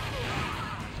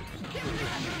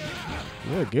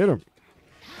 Yeah, get him.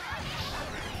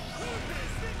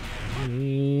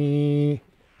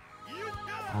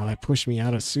 Oh, that pushed me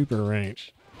out of super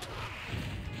range.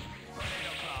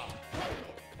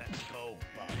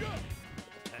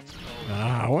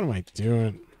 Ah, what am I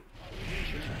doing?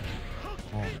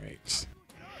 All right.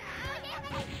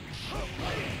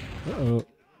 Uh-oh.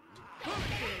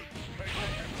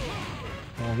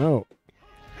 Oh, no.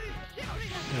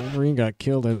 Wolverine got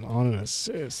killed on an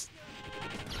assist.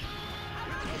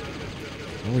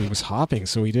 Oh, he was hopping,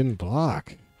 so he didn't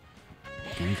block.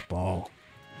 Goofball.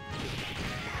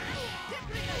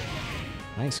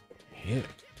 Nice hit.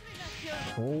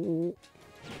 Oh.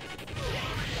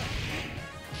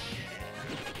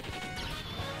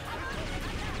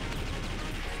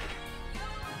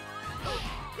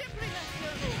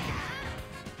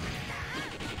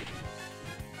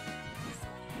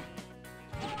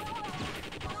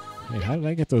 Hey, how did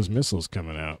I get those missiles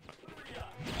coming out?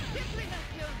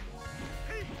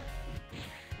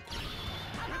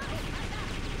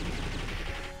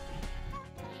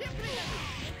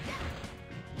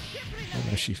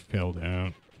 Oh, she fell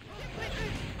down.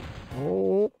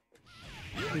 Oh.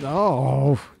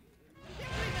 No.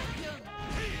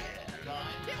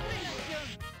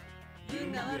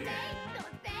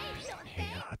 Hey,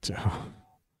 Otto.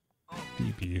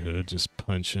 B.B.Hood just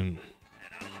punching.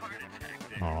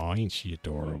 Aw, ain't she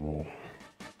adorable?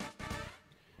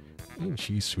 Ain't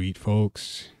she sweet,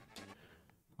 folks?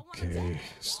 Okay,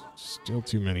 still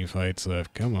too many fights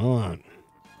left. Come on.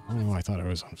 Oh, I thought I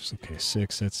was on. Okay,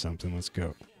 6. That's something. Let's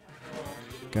go.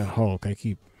 Got Hulk. I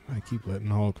keep letting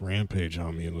Hulk rampage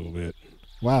on me a little bit.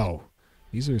 Wow,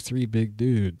 these are 3 big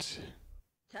dudes.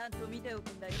 Get ready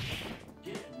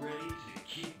to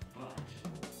kick butt.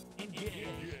 Engage.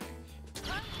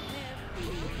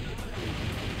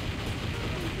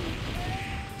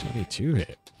 22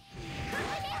 hit.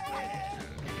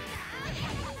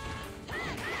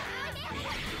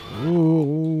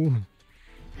 Ooh.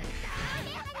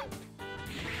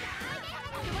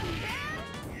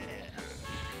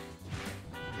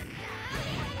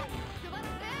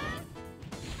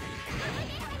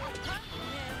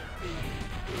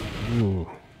 Ooh.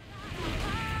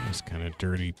 That's kind of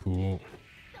dirty pool.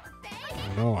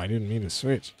 Oh no, I didn't mean to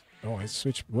switch. Oh, I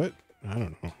switched. What? I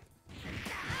don't know.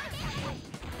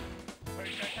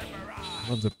 I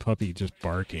love the puppy just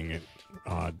barking at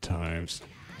odd times.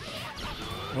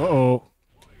 Uh-oh.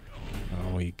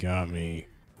 Oh, he got me.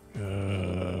 That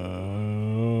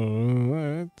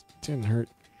didn't hurt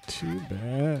too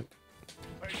bad.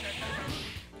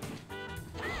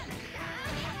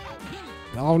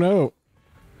 Oh, no.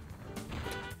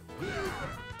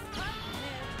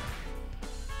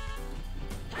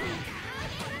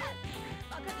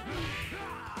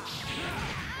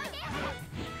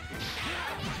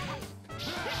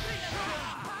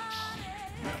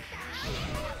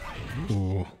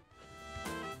 Ooh.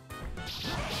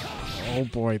 Oh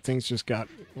boy, things just got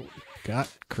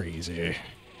crazy.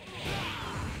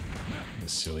 The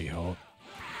silly Hulk.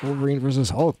 Wolverine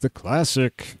versus Hulk, the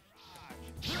classic.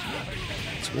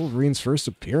 It's Wolverine's first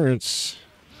appearance.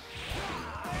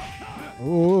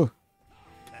 Oh.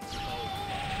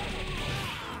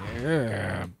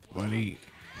 Yeah, buddy.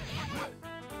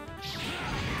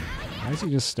 Why is he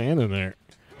just standing there?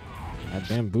 I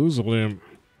bamboozled him.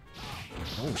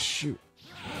 Oh, shoot.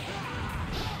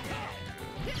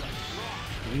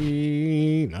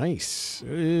 Nice.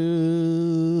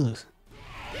 Well,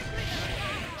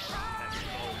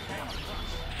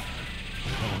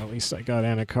 at least I got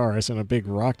Anakaris and a big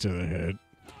rock to the head.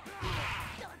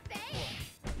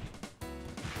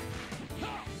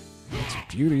 It's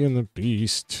Beauty and the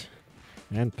Beast.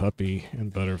 And Puppy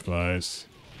and Butterflies.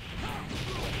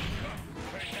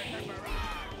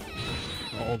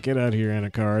 Oh, get out of here,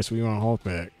 Anakaris. We want Hulk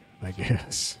back, I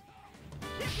guess.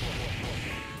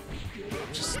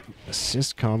 Just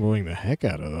assist comboing the heck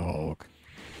out of the Hulk.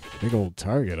 Big old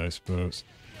target, I suppose.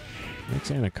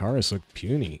 Makes Anakaris look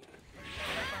puny.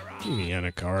 Puny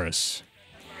Anakaris.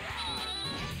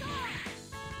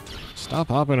 Stop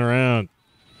hopping around.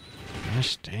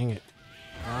 Gosh, dang it.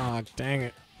 Ah, dang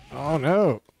it. Oh,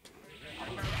 no.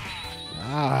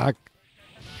 Ah.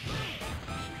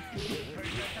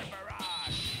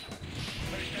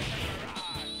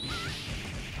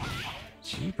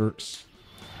 Cheapers.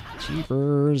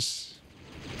 Cheapers.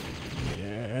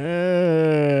 Yeah.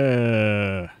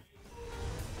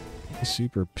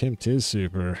 Super pimped his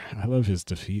super. I love his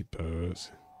defeat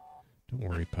pose. Don't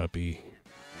worry, puppy.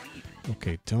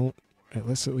 Okay, don't.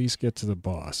 Let's at least get to the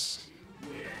boss.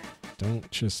 Don't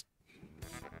just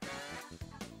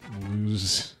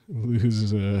lose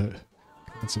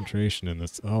concentration in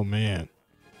this. Oh, man.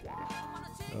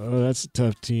 Oh, that's a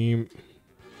tough team.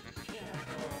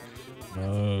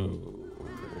 Oh.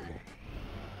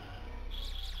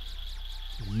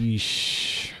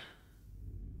 Yeesh.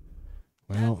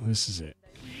 Well, this is it.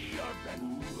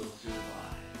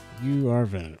 You are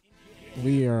Venom.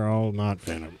 We are all not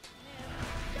Venom.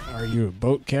 Are you a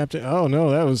boat captain? Oh, no,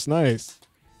 that was nice.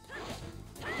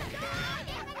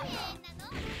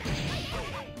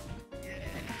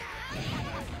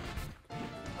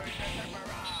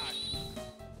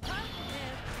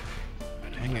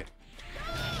 Dang it.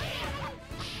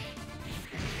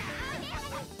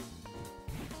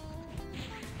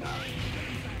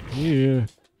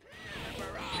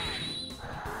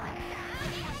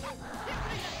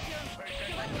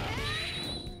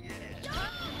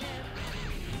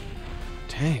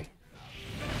 Dang.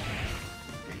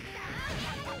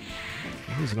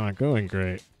 This is not going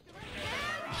great.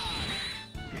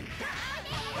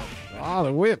 Ah,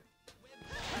 the whip.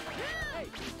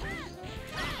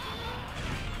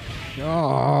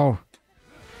 Oh.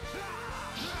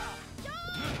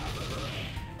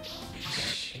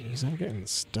 Jeez, I'm getting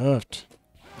stuffed.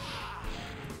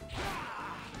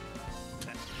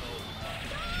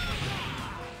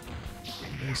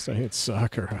 At least I hit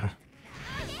Sakura.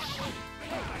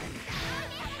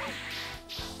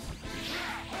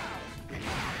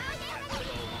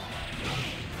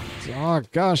 Oh,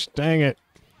 gosh, dang it.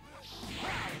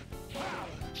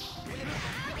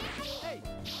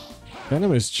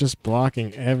 Venom is just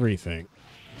blocking everything.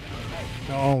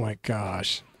 Oh my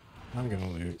gosh. I'm gonna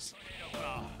lose.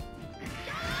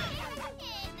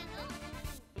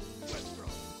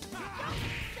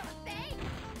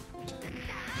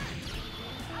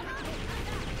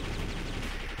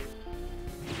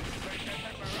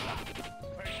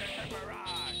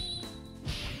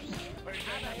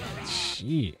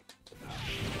 Gee.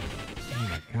 Oh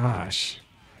my gosh.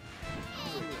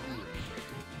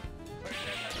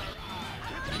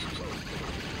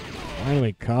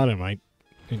 Finally caught him. I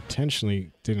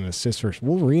intentionally did an assist first.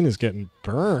 Wolverine is getting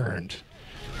burned.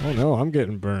 Oh no, I'm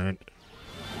getting burned.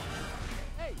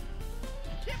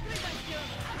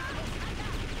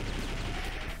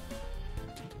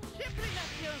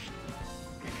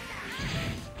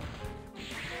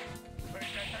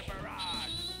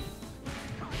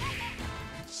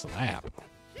 Slap.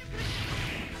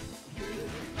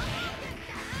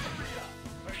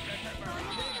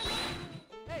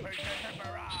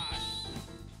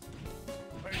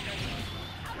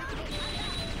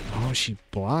 Oh, she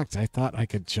blocked. I thought I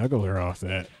could juggle her off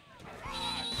that.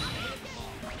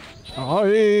 Oh,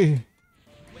 hey.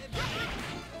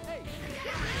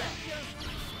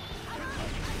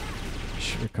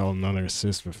 Should have called another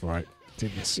assist before I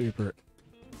did the super.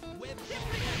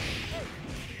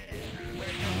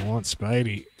 I want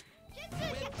Spidey.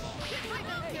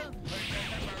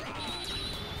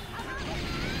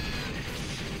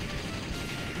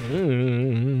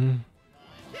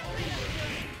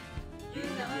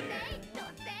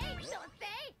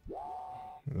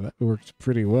 That worked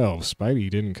pretty well. Spidey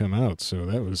didn't come out, so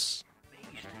that was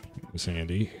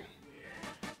handy.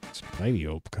 Spidey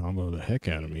will combo the heck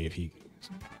out of me if he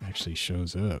actually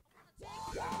shows up.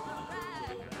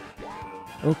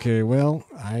 Okay, well,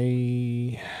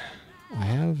 I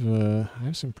have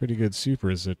some pretty good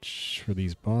supers for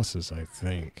these bosses, I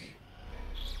think.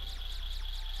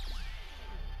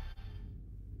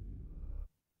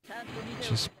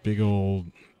 Just big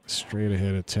old straight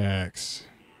ahead attacks.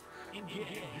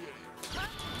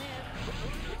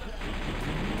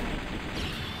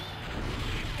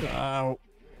 Ow.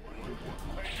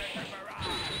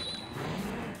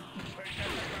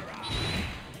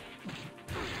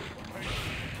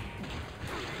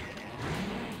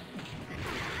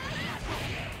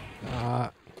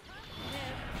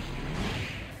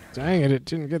 Dang it, it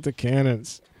didn't get the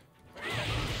cannons.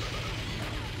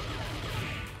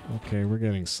 Okay, we're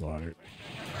getting slaughtered.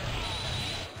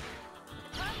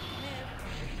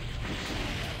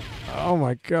 Oh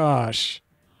my gosh.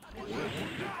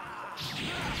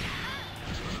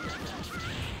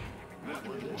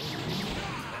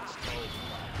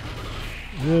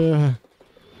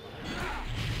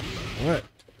 What?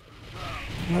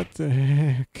 What the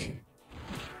heck?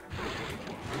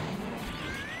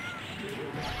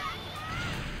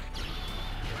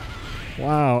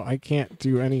 Wow, I can't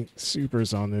do any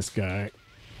supers on this guy.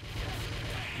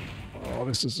 Oh,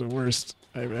 this is the worst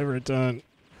I've ever done.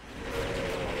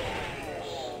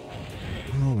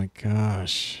 Oh my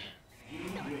gosh.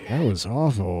 That was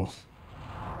awful.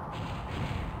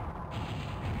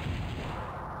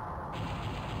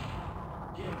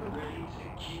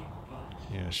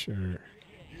 Yeah, sure.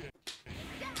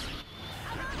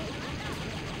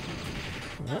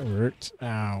 That worked.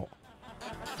 Ow.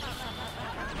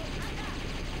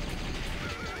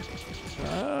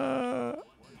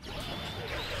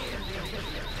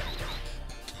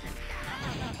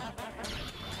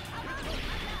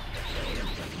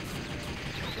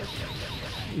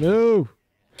 No.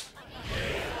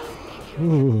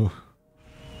 Ooh.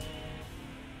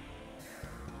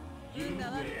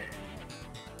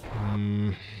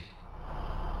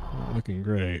 Not looking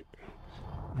great.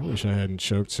 I wish I hadn't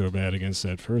choked so bad against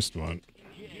that first one.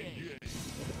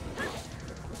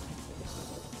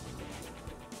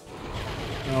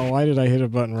 Oh, why did I hit a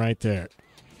button right there?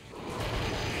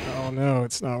 Oh no,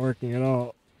 it's not working at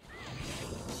all.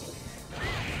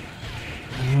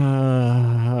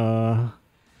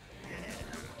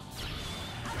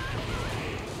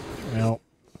 Well,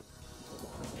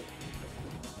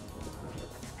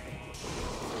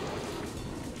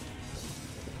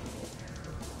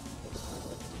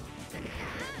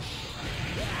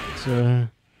 I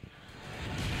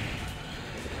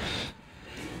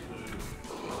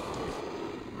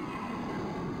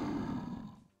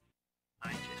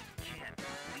just can't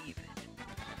believe it.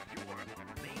 You're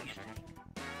amazing.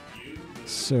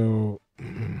 So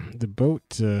the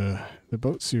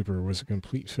boat super was a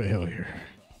complete failure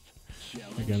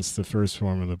against the first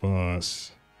form of the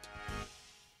boss.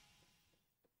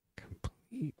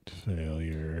 Complete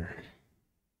failure.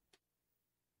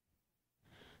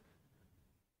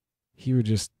 He would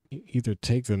just either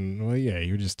take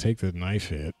he would just take the knife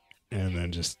hit and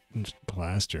then just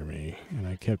plaster me, and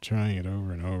I kept trying it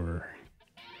over and over.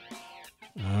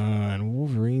 And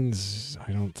Wolverine's,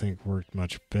 I don't think, worked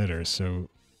much better, so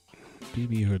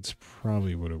B.B.Hood's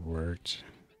probably would have worked.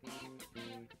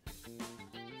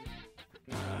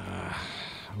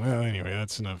 Well, anyway,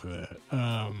 that's enough of that.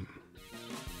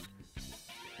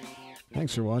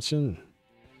 Thanks for watching.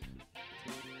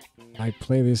 I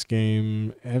play this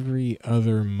game every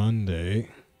other Monday.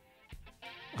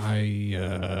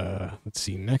 Let's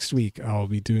see, next week I'll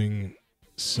be doing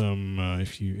some,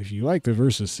 if you like the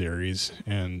Versus series,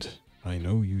 and I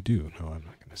know you do. No, I'm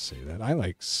not going to say that. I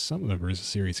like some of the Versus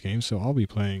series games, so I'll be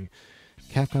playing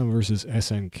Capcom vs.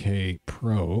 SNK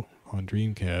Pro on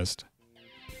Dreamcast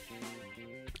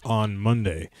on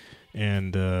Monday,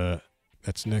 and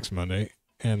that's next Monday,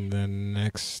 and then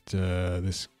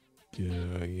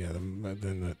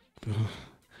then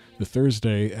the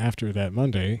Thursday after that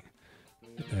Monday,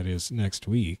 that is next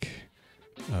week,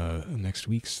 next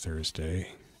week's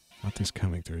Thursday, not this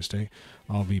coming Thursday,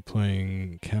 I'll be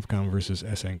playing Capcom vs.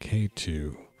 SNK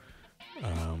 2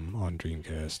 on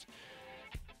Dreamcast.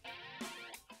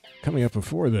 Coming up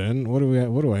before then, what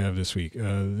do I have this week?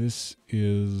 This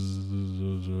is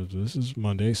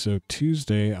Monday, so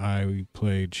Tuesday I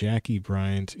play Jackie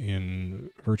Bryant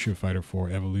in Virtua Fighter 4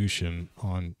 Evolution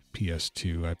on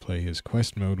PS2. I play his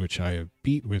quest mode, which I have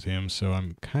beat with him, so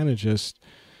I'm kind of just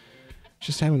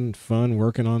having fun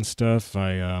working on stuff.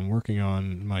 I'm working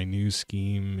on my new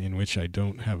scheme in which I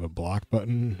don't have a block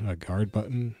button, a guard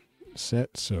button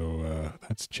set, so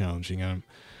that's challenging. I'm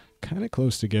kind of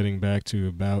close to getting back to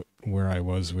about where I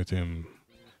was with him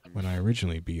when I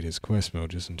originally beat his quest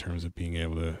mode, just in terms of being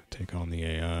able to take on the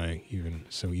AI,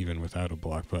 even without a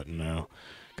block button now.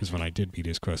 Because when I did beat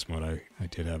his quest mode, I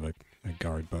did have a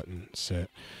guard button set.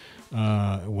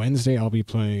 Wednesday, I'll be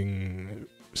playing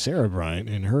Sarah Bryant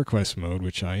in her quest mode,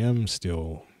 which I am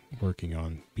still working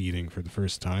on beating for the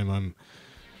first time. I'm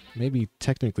maybe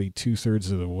technically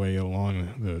 2/3 of the way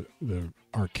along the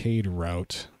arcade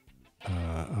route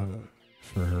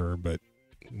for her, but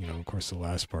of course the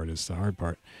last part is the hard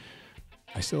part.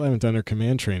 I still haven't done her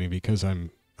command training because I've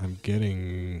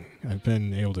been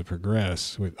able to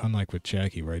progress unlike with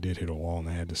Jackie, where I did hit a wall and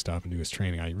I had to stop and do his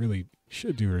training. I really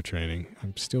should do her training.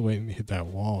 I'm still waiting to hit that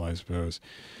wall, I suppose.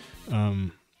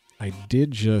 I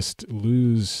did just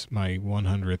lose my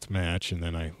 100th match, and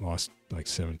then I lost like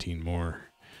 17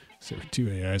 more. So there were 2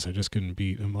 AIs I just couldn't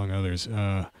beat, among others.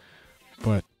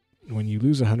 But when you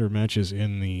lose 100 matches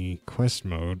in the quest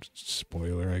mode,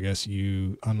 spoiler, I guess,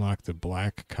 you unlock the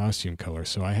black costume color.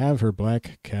 So I have her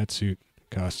black catsuit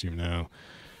costume now.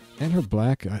 And her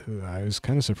black, I was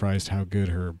kind of surprised how good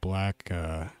her black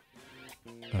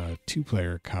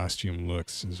 2-player costume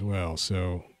looks as well.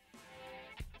 So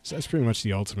that's pretty much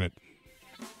the ultimate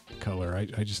color.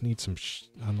 I just need some,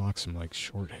 unlock some like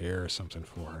short hair or something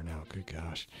for her now. Good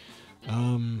gosh.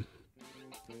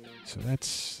 So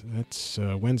that's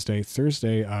Wednesday.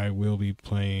 Thursday, I will be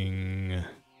playing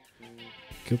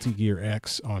Guilty Gear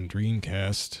X on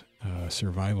Dreamcast,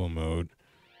 survival mode,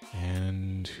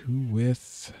 and who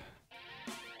with?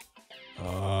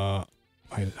 I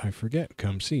forget.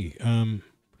 Come see.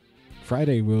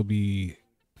 Friday will be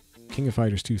King of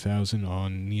Fighters 2000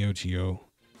 on Neo Geo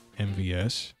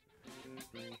MVS.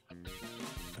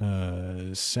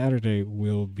 Saturday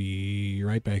will be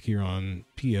right back here on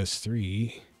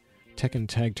PS3. Tekken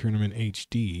Tag Tournament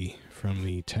HD from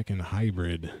the Tekken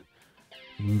Hybrid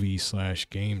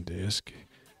movie/game disc,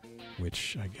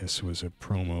 which I guess was a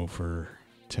promo for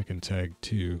Tekken Tag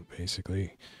 2,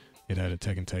 basically. It had a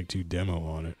Tekken Tag 2 demo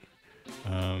on it.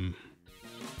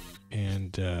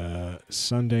 And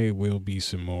Sunday will be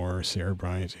some more Sarah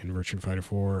Bryant in Virtua Fighter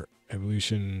 4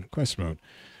 Evolution Quest Mode.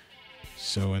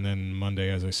 So, and then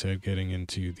Monday, as I said, getting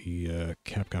into the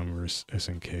Capcom vs.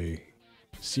 SNK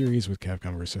series with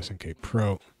Capcom vs. SNK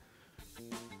Pro.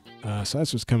 So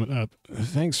that's what's coming up.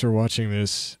 Thanks for watching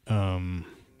this. I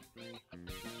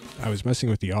was messing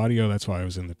with the audio. That's why I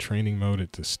was in the training mode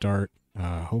at the start.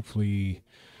 Hopefully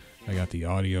I got the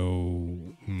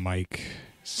audio mic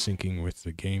syncing with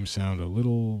the game sound a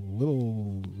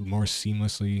little more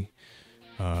seamlessly.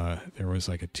 there was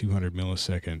like a 200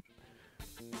 millisecond,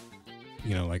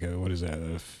 you know, like what is that,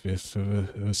 a fifth of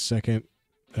a second,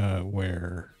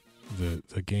 where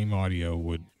the game audio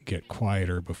would get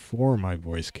quieter before my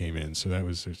voice came in. So that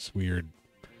was this weird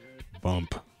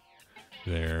bump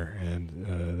there,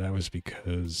 and that was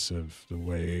because of the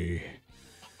way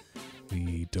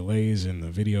the delays in the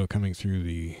video coming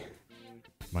through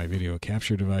my video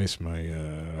capture device, my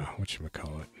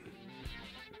whatchamacallit,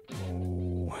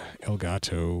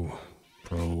 Elgato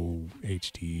Pro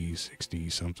HD 60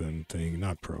 something thing,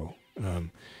 not Pro.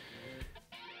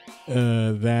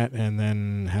 That, and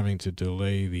then having to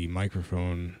delay the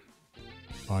microphone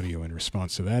audio in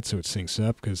response to that, so it syncs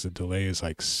up, because the delay is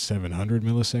like 700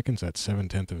 milliseconds. That's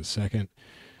 7/10 of a second.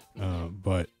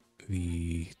 But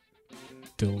the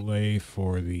delay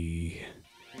for the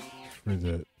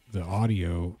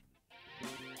audio,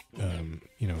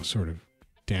 you know, sort of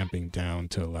damping down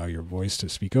to allow your voice to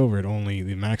speak over it, only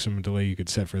the maximum delay you could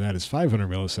set for that is 500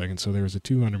 milliseconds. So there was a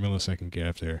 200 millisecond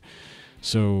gap there.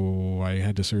 So I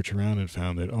had to search around and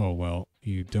found that, oh, well,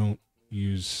 you don't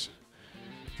use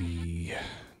the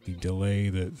delay,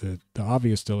 the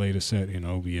obvious delay to set in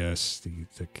OBS,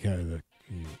 the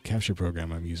capture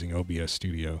program I'm using, OBS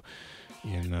Studio.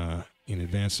 In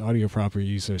advanced audio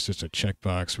properties, there's just a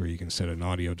checkbox where you can set an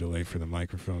audio delay for the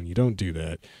microphone. You don't do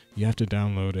that. You have to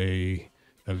download a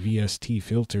VST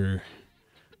filter,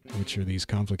 which are these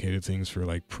complicated things for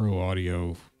like pro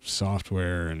audio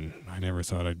software, and I never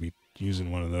thought I'd be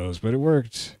using one of those, but it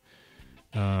worked.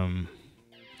 I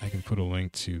can put a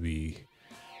link to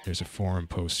there's a forum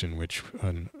post in which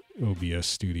an OBS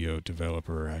Studio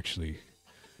developer actually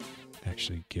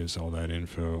gives all that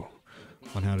info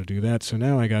on how to do that. So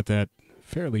now I got that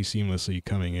fairly seamlessly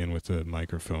coming in with the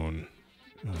microphone,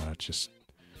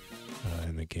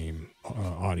 and the game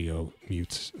audio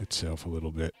mutes itself a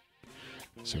little bit.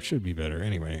 So it should be better.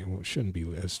 Anyway, it shouldn't be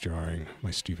as jarring, my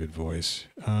stupid voice.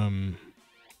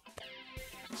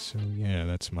 So yeah,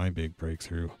 that's my big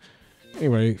breakthrough.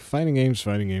 Anyway, fighting games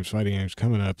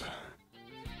coming up.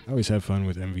 I always have fun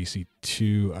with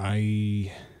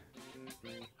MVC2.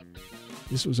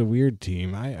 This was a weird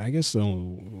team. I guess the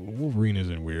Wolverine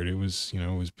isn't weird. It was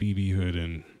B.B.Hood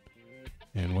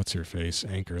and what's her face,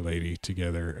 Anchor Lady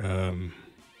together.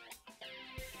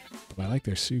 But I like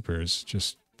their supers.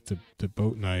 Just the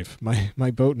boat knife.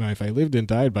 My boat knife. I lived and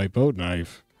died by boat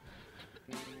knife.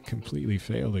 Completely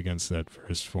failed against that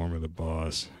first form of the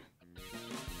boss.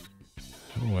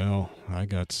 Oh well, I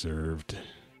got served.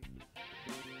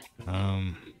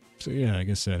 So yeah, I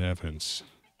guess that happens.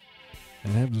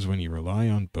 That happens when you rely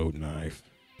on boat knife.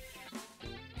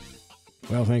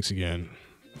 Well, thanks again.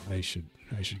 I should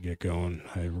get going.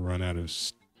 I've run out of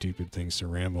stupid things to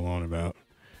ramble on about.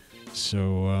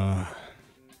 So,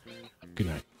 good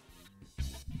night.